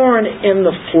thorn in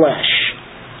the flesh.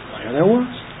 Whatever that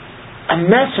was. A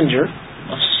messenger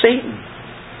of Satan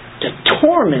to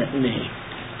torment me,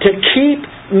 to keep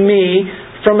me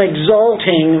from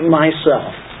exalting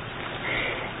myself.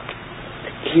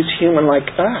 He's human like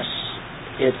us.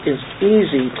 It is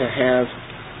easy to have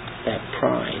that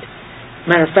pride.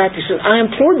 Matter of fact, he said, I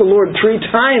implored the Lord 3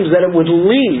 times that it would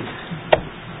leave.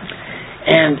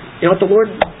 And you know what the Lord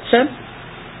said?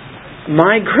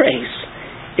 My grace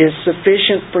is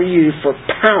sufficient for you, for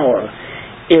power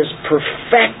is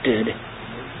perfected.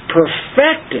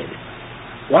 Perfected.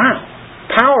 Wow.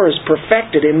 Power is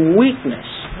perfected in weakness.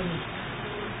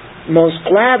 Most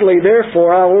gladly,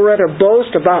 therefore, I will rather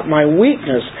boast about my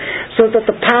weakness, so that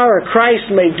the power of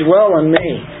Christ may dwell in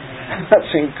me.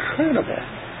 That's incredible.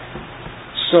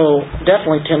 So,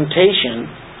 definitely temptation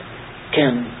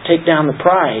can take down the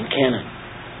pride, can it?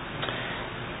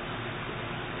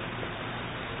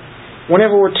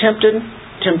 Whenever we're tempted,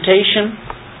 temptation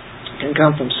can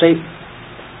come from Satan.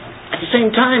 At the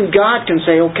same time, God can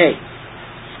say, okay,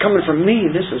 it's coming from me,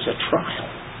 this is a trial.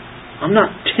 I'm not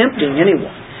tempting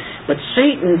anyone. But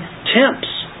Satan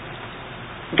tempts.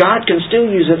 God can still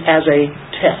use it as a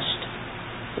test.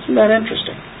 Isn't that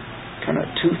interesting? Kind of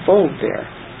twofold there.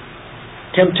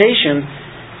 Temptation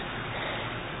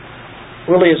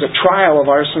really is a trial of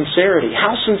our sincerity.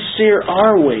 How sincere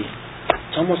are we?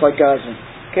 It's almost like God saying,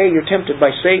 okay, you're tempted by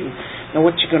Satan. Now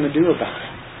what you going to do about it?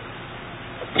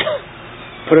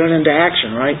 Put it into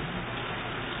action, right?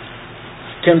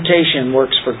 Temptation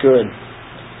works for good.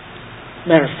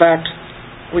 Matter of fact,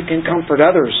 we can comfort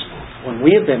others when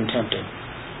we have been tempted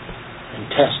and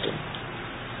tested.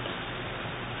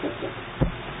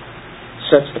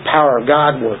 Sets the power of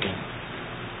God working.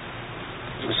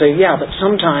 We say, yeah, but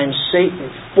sometimes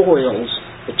Satan foils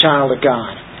the child of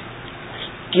God.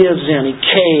 He gives in, he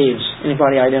caves.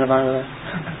 Anybody identify with that?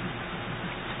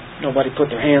 Nobody put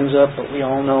their hands up, but we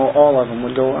all know all of them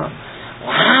would go up.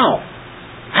 Well, how?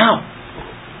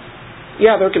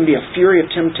 Yeah, there can be a fury of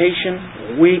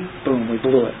temptation. We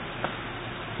blew it.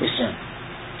 We sin.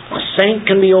 A saint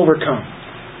can be overcome.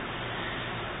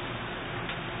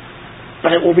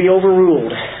 But it will be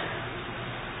overruled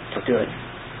for good.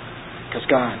 Because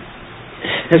God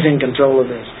is in control of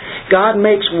this. God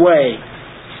makes way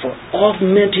for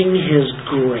augmenting His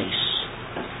grace.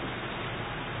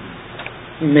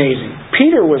 Amazing.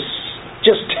 Peter was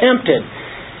just tempted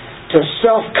to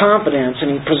self-confidence,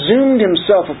 and he presumed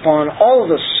himself upon all of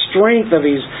the strength of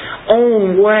his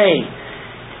own way,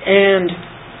 and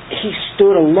he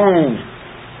stood alone.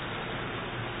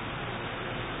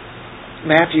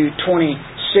 Matthew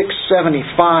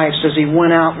 26:75 says he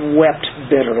went out and wept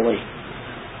bitterly.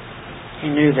 He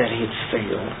knew that he had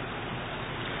failed.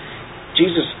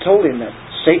 Jesus told him that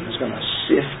Satan's going to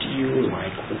sift you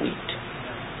like wheat.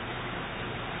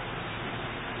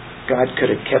 God could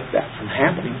have kept that from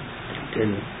happening, but He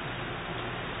didn't.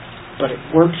 But it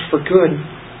worked for good.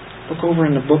 Look over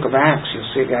in the book of Acts, you'll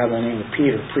see a guy by the name of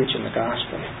Peter preaching the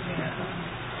gospel.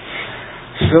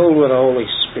 Filled with the Holy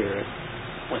Spirit,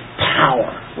 with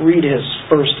power. Read his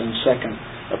first and second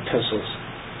epistles.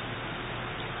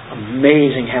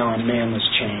 Amazing how a man was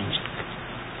changed.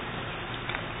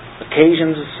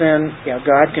 Occasions of sin, yeah,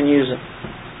 God can use it.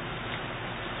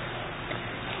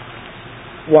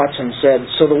 Watson said,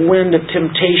 so the wind of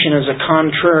temptation is a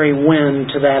contrary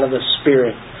wind to that of the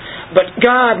Spirit. But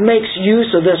God makes use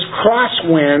of this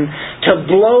crosswind to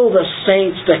blow the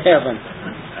saints to heaven.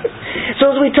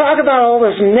 So as we talk about all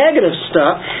this negative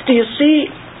stuff, do you see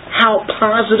how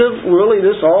positive really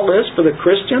this all is for the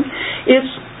Christian?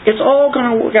 It's all going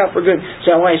to work out for good.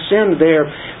 So I sinned there,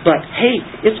 but hey,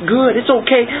 it's good. It's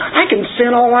okay. I can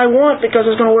sin all I want because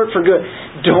it's going to work for good.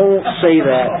 Don't say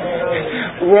that.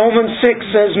 Romans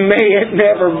 6 says, may it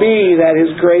never be that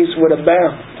His grace would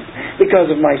abound because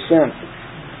of my sin.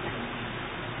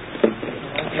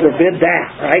 Forbid that,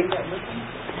 right?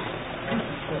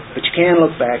 But you can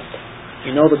look back.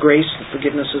 You know the grace and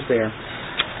forgiveness is there.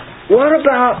 What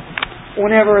about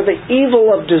whenever the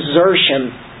evil of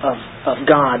desertion of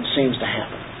God seems to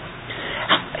happen?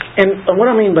 And what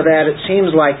I mean by that, it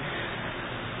seems like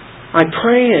I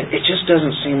pray and it just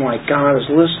doesn't seem like God is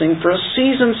listening. For a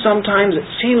season sometimes it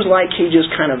seems like He just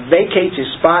kind of vacates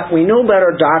His spot. We know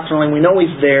better doctrinally, we know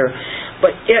He's there,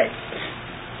 but yet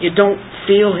you don't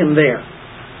feel Him there.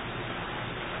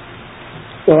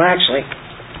 Well, actually,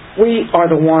 we are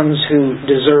the ones who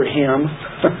desert Him.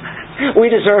 We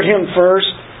desert Him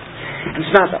first.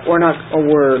 It's not that we're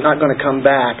not going to come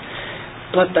back,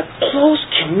 but the close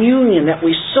communion that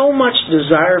we so much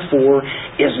desire for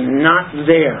is not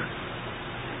there.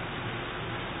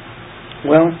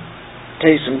 Well, I'll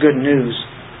tell you some good news.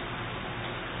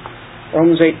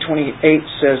 Romans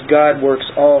 8:28 says, God works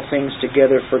all things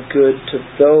together for good to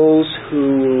those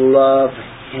who love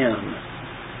Him,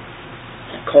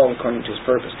 called according to His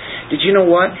purpose. Did you know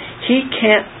what? He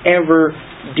can't ever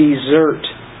desert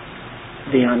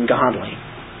the ungodly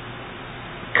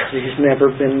because He's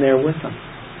never been there with them.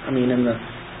 I mean, in the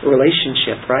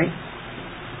relationship, right?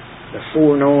 The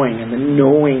foreknowing and the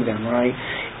knowing them, right?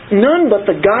 None but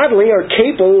the godly are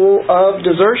capable of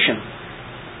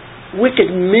desertion. Wicked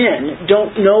men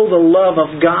don't know the love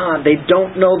of God. They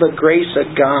don't know the grace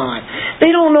of God.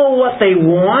 They don't know what they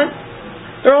want.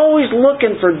 They're always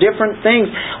looking for different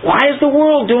things. Why is the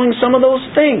world doing some of those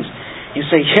things? You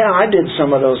say, yeah, I did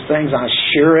some of those things. I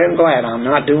sure am glad I'm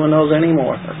not doing those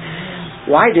anymore.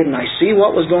 Why didn't I see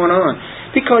what was going on?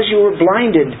 Because you were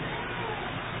blinded.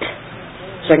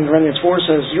 2 Corinthians 4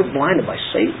 says you're blinded by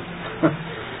Satan.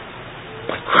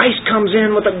 But Christ comes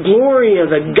in with the glory of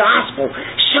the gospel,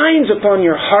 shines upon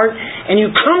your heart, and you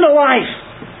come to life.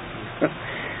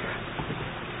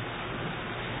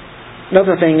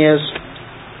 Another thing is,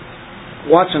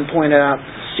 Watson pointed out,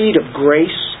 the seed of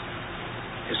grace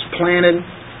is planted.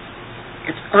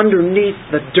 It's underneath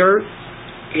the dirt.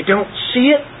 You don't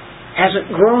see it.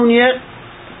 Hasn't grown yet.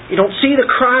 You don't see the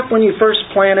crop when you first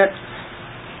plant it.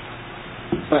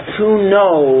 But who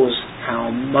knows how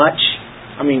much?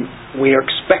 I mean, we are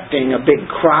expecting a big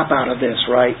crop out of this,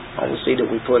 right? All the seed that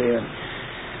we put in.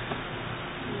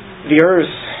 The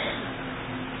earth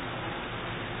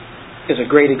is a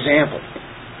great example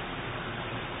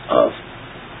of,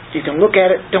 you can look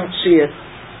at it, don't see it,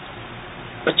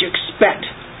 but you expect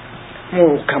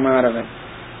more will come out of it.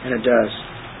 And it does.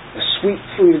 The sweet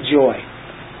fruit of joy.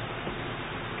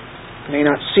 You may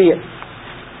not see it.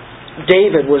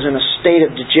 David was in a state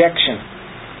of dejection.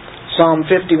 Psalm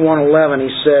 51:11,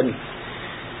 he said,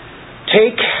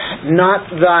 take not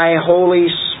thy Holy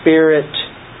Spirit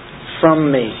from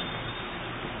me.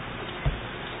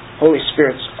 Holy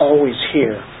Spirit's always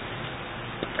here.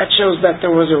 that shows that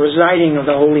there was a residing of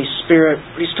the Holy Spirit.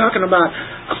 But he's talking about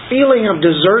a feeling of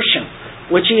desertion,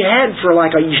 which he had for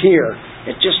like a year.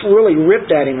 It just really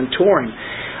ripped at him and tore him.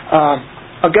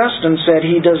 Augustine said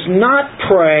he does not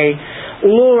pray,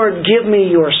 Lord, give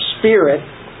me your Spirit,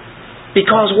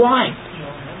 because why?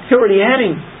 He already had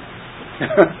him.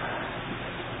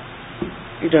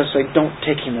 He does say, don't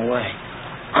take him away.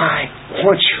 I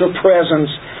want your presence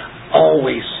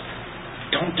always.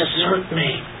 Don't desert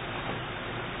me.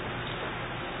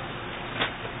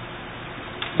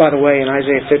 By the way, in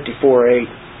Isaiah 54:8, it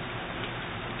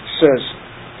says,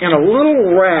 in a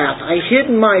little wrath I hid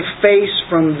my face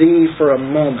from thee for a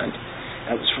moment.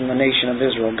 That was from the nation of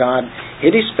Israel. God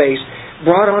hid His face,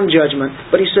 brought on judgment.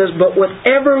 But He says, but with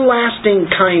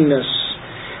everlasting kindness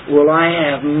will I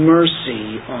have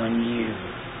mercy on you.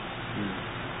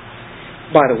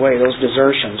 By the way, those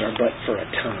desertions are but for a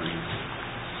time.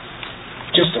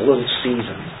 Just a little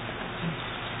season.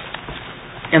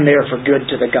 And they are for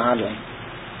good to the godly.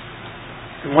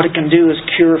 And what it can do is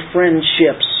cure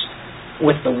friendships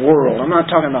with the world. I'm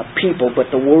not talking about people, but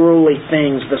the worldly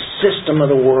things, the system of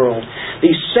the world.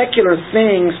 These secular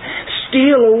things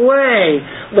steal away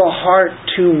the heart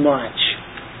too much.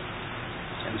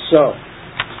 And so,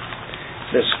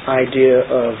 this idea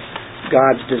of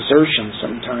God's desertion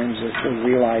sometimes is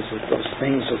we realize that those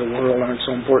things of the world aren't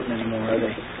so important anymore, are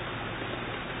they?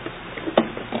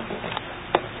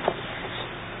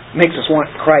 Makes us want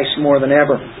Christ more than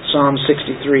ever. Psalm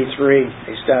 63:3.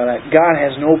 They start that God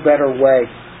has no better way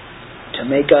to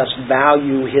make us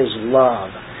value His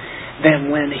love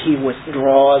than when He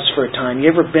withdraws for a time.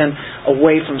 You ever been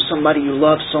away from somebody you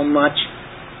love so much?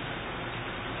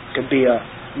 It could be a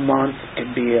month, it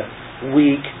could be a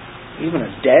week, even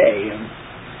a day,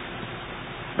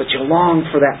 but you long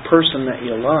for that person that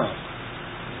you love.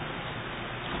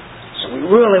 So we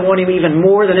really want Him even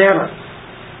more than ever.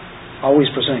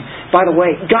 Always pursuing. By the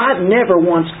way, God never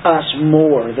wants us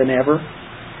more than ever,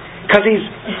 because He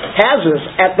has us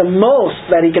at the most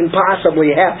that He can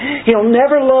possibly have. He'll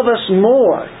never love us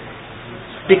more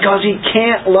because He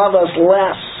can't love us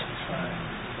less.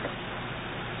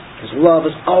 His love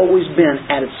has always been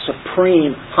at its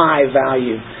supreme high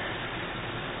value.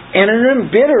 And it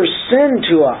embiters sin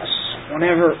to us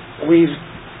whenever we've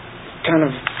kind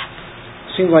of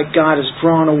seems like God is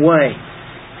drawn away.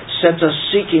 Sets us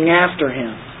seeking after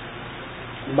Him.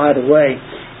 And by the way,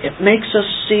 it makes us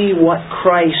see what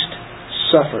Christ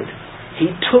suffered. He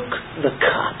took the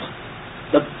cup,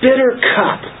 the bitter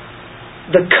cup,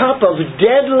 the cup of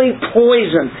deadly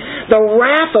poison, the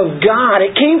wrath of God.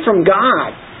 It came from God.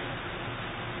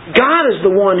 God is the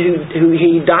one who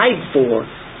He died for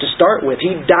to start with.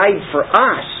 He died for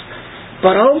us.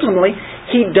 But ultimately,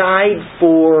 He died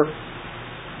for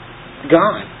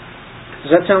God.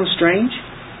 Does that sound strange?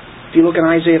 If you look in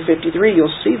Isaiah 53,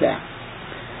 you'll see that.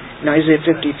 In Isaiah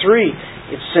 53,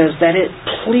 it says that it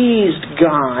pleased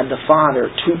God the Father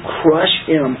to crush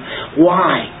Him.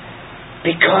 Why?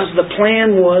 Because the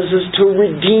plan is to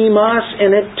redeem us,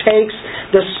 and it takes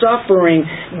the suffering,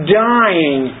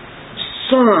 dying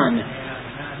Son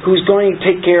who's going to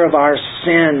take care of our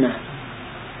sin.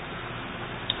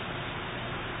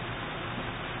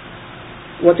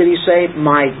 What did He say?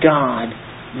 My God,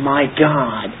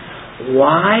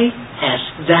 why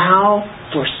hast thou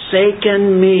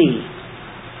forsaken me?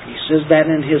 He says that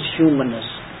in His humanness.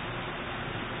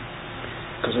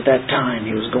 Because at that time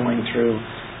He was going through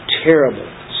terrible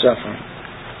suffering.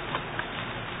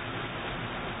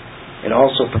 It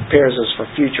also prepares us for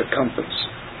future comforts.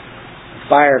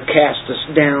 Fire casts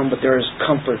us down, but there is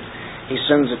comfort. He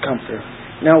sends a comforter.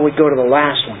 Now we go to the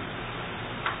last one.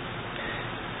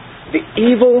 The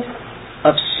evil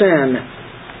of sin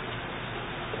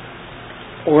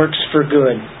works for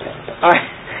good.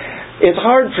 It's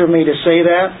hard for me to say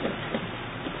that.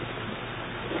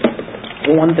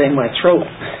 For one thing, my throat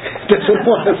doesn't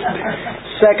want to.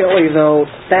 Secondly, though,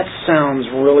 that sounds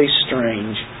really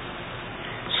strange.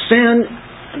 Sin,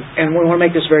 and we want to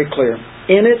make this very clear,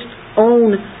 in its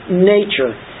own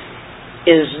nature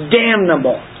is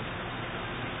damnable.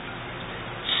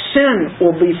 Sin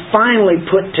will be finally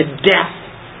put to death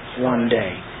one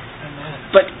day.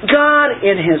 But God,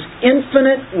 in His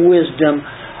infinite wisdom,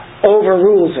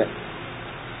 overrules it.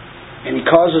 And He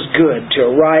causes good to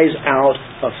arise out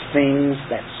of things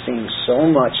that seem so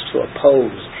much to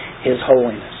oppose His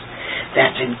holiness.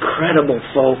 That's incredible,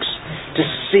 folks, to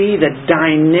see the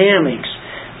dynamics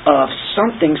of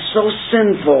something so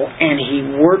sinful, and He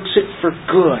works it for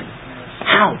good.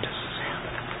 How does this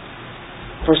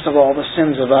happen? First of all, the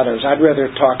sins of others. I'd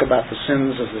rather talk about the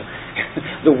sins of the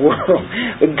the world,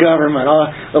 the government, all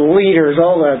the leaders,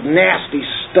 all the nasty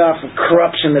stuff and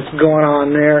corruption that's going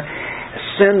on there, the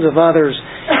sins of others,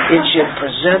 it should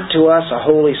present to us a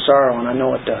holy sorrow, and I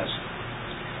know it does.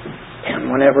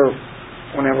 And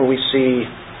whenever we see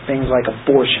things like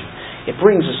abortion, it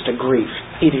brings us to grief.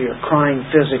 Either you're crying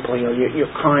physically or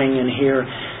you're crying in here.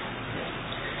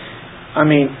 I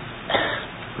mean,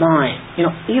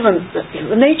 even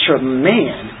the nature of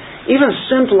man, even as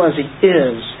sinful as he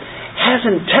is, has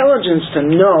intelligence to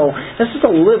know this is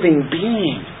a living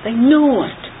being. They know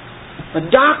it. The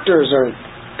doctors are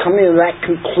coming to that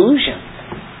conclusion.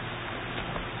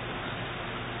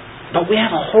 But we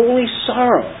have a holy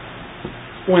sorrow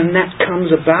when that comes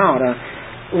about.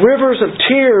 Rivers of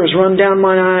tears run down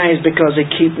mine eyes because they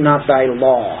keep not thy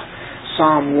law.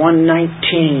 Psalm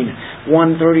 119,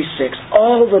 136.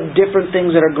 All the different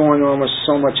things that are going on with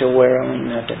so much aware. I don't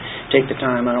even have to take the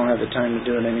time. I don't have the time to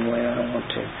do it anyway. I don't want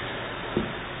to.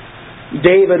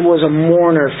 David was a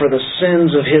mourner for the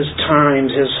sins of his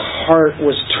times. His heart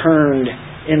was turned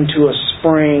into a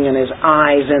spring and his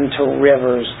eyes into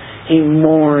rivers. He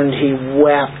mourned. He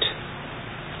wept.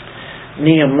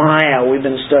 Nehemiah, we've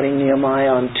been studying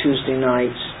Nehemiah on Tuesday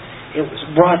nights. It was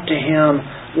brought to him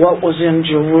what was in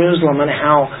Jerusalem and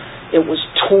how it was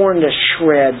torn to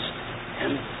shreds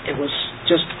and it was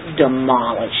just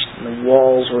demolished. The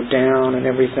walls were down and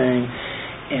everything.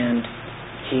 And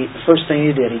the first thing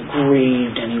he did, he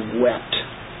grieved and he wept.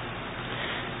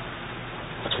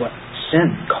 That's what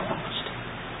sin caused.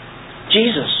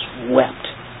 Jesus wept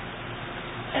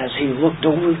as he looked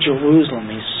over Jerusalem.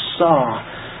 He saw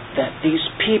that these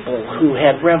people who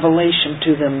had revelation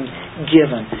to them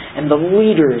given and the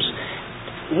leaders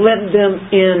led them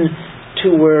in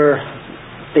to where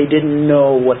they didn't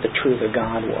know what the truth of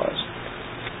God was.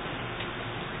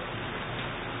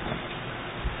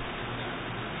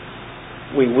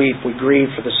 We weep, we grieve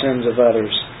for the sins of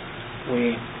others.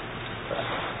 We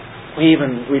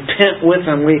even repent with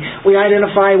them. We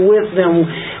identify with them.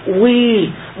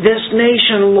 This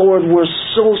nation, Lord, we're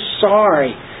so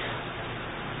sorry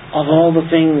of all the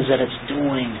things that it's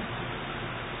doing.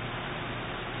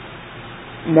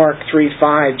 Mark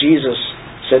 3:5, Jesus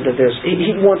said to this,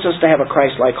 He wants us to have a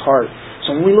Christ-like heart.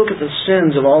 So when we look at the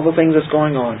sins of all the things that's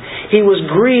going on, He was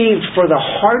grieved for the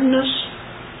hardness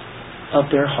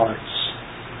of their hearts.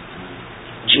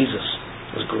 Jesus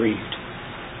was grieved.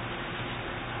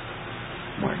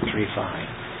 Mark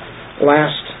 3:5.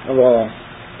 Last of all,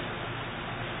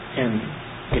 and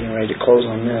getting ready to close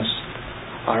on this,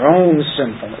 our own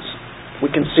sinfulness.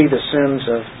 We can see the sins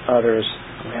of others.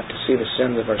 We have to see the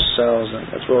sins of ourselves, and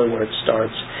that's really where it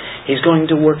starts. He's going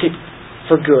to work it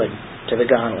for good to the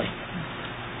godly.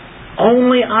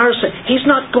 Only our sin. He's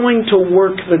not going to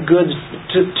work the good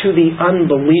to the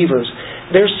unbelievers.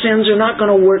 Their sins are not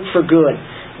going to work for good.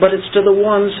 But it's to the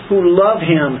ones who love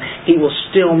Him. He will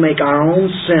still make our own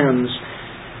sins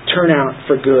turn out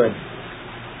for good.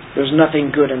 There's nothing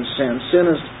good in sin. Sin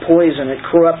is poison. It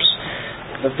corrupts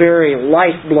the very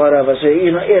lifeblood of us.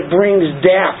 It brings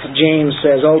death, James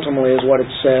says, ultimately is what it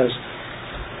says.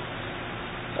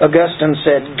 Augustine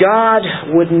said, God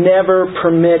would never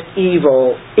permit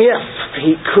evil if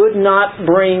He could not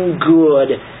bring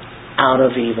good out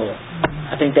of evil.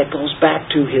 I think that goes back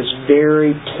to His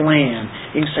very plan.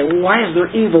 You can say, well, why is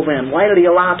there evil then? Why did He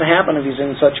allow it to happen if He's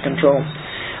in such control?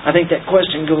 I think that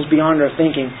question goes beyond our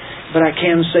thinking. But I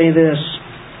can say this.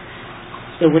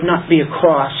 There would not be a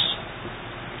cross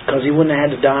because He wouldn't have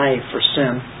had to die for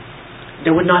sin.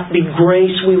 There would not be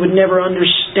grace. We would never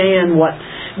understand what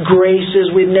grace is.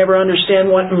 We'd never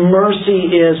understand what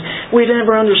mercy is. We'd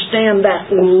never understand that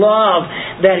love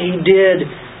that He did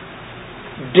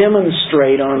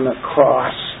demonstrate on the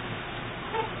cross.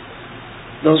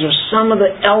 Those are some of the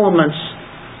elements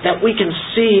that we can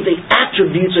see, the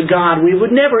attributes of God. We would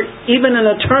never, even in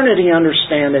eternity,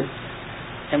 understand it.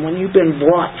 And when you've been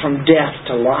brought from death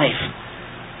to life,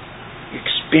 you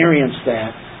experience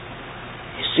that.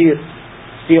 You see it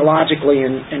theologically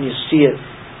and you see it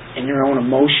in your own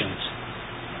emotions,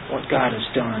 what God has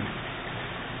done.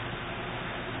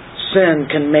 Sin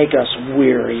can make us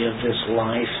weary of this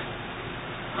life.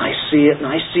 I see it, and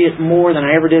I see it more than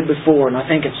I ever did before, and I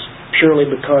think it's purely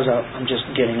because I'm just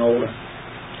getting older.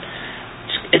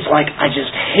 It's like I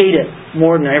just hate it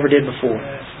more than I ever did before.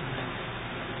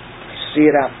 I see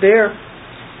it out there,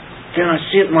 then I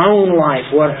see it in my own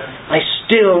life, what I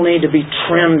still need to be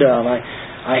trimmed of.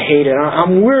 I hate it.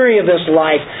 I'm weary of this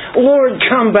life. Lord,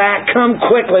 come back. Come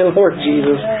quickly, Lord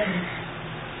Jesus.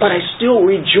 But I still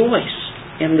rejoice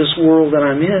in this world that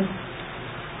I'm in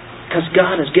because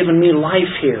God has given me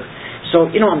life here. So,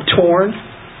 I'm torn.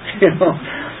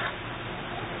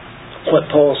 what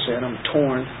Paul said, I'm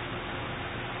torn.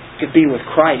 Could be with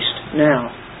Christ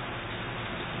now.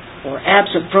 Or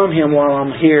absent from Him while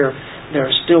I'm here, there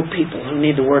are still people who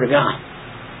need the Word of God.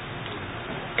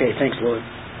 Okay, thanks, Lord.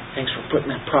 Thanks for putting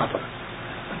that proper.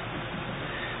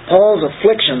 Paul's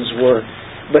afflictions were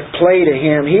but play to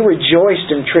him. He rejoiced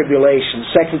in tribulation.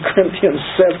 2 Corinthians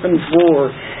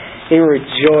 7:4. He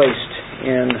rejoiced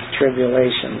in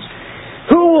tribulations.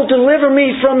 Who will deliver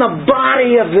me from the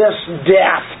body of this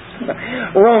death?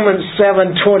 Romans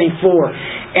 7:24.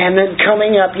 And then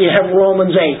coming up you have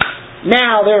Romans 8.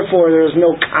 Now therefore there is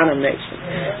no condemnation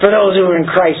for those who are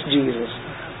in Christ Jesus.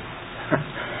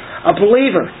 A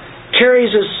believer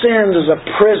carries his sins as a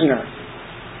prisoner,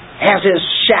 has his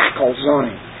shackles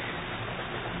on him.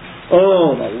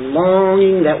 Oh, the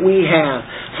longing that we have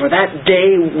for that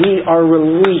day we are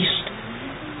released,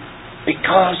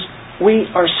 because we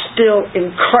are still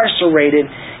incarcerated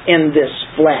in this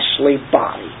fleshly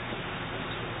body.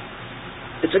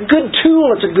 It's a good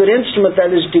tool, it's a good instrument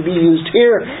that is to be used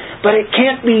here, but it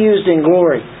can't be used in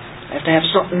glory. You have to have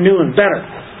something new and better.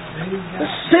 The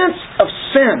sense of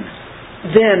sin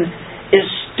then is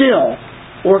still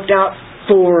worked out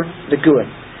for the good.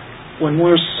 When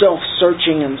we're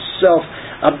self-searching and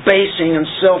self-abasing and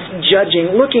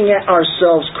self-judging, looking at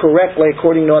ourselves correctly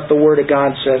according to what the Word of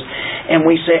God says, and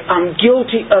we say, I'm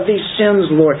guilty of these sins,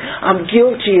 Lord. I'm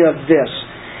guilty of this.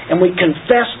 And we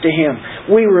confess to Him.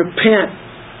 We repent.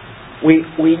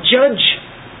 We judge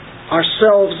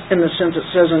ourselves in the sense it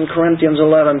says in Corinthians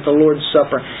 11, the Lord's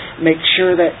Supper. Make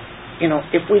sure that,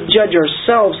 if we judge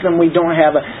ourselves, then we don't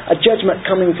have a judgment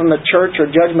coming from the church or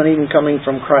judgment even coming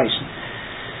from Christ.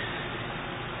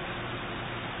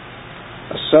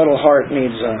 A subtle heart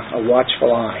needs a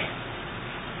watchful eye.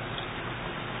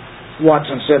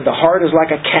 Watson said, the heart is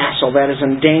like a castle that is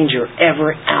in danger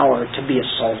every hour to be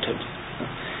assaulted.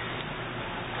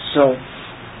 So,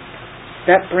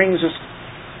 that brings us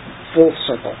full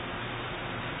circle.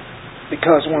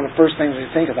 Because one of the first things we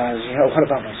think about is, what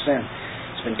about my sin?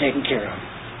 It's been taken care of.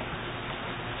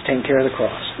 It's taken care of the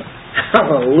cross.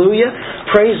 Hallelujah.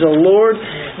 Praise the Lord.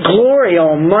 Glory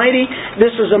Almighty.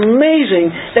 This is amazing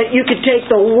that you could take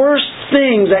the worst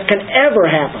things that can ever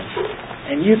happen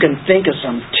and you can think of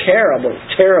some terrible,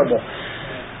 terrible,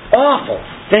 awful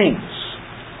things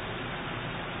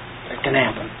that can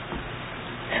happen.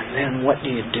 And then what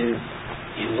do?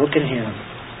 You look at Him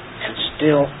and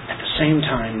still at the same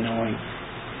time knowing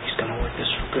He's going to work this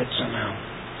for good somehow.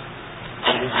 I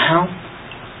don't know how,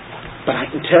 but I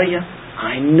can tell you,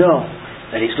 I know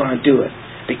that He's going to do it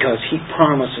because He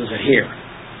promises it here.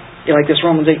 You like this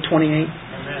Romans 8:28?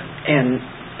 Amen. And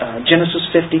Genesis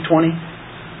 50:20?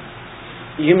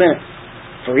 You meant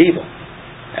for evil,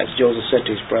 as Joseph said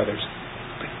to his brothers,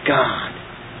 but God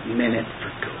meant it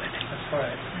for good. That's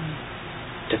right.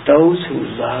 To those who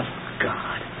love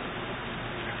God,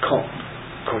 are called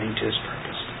according to His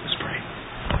purpose. Let's pray.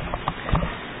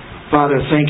 Father, thank you.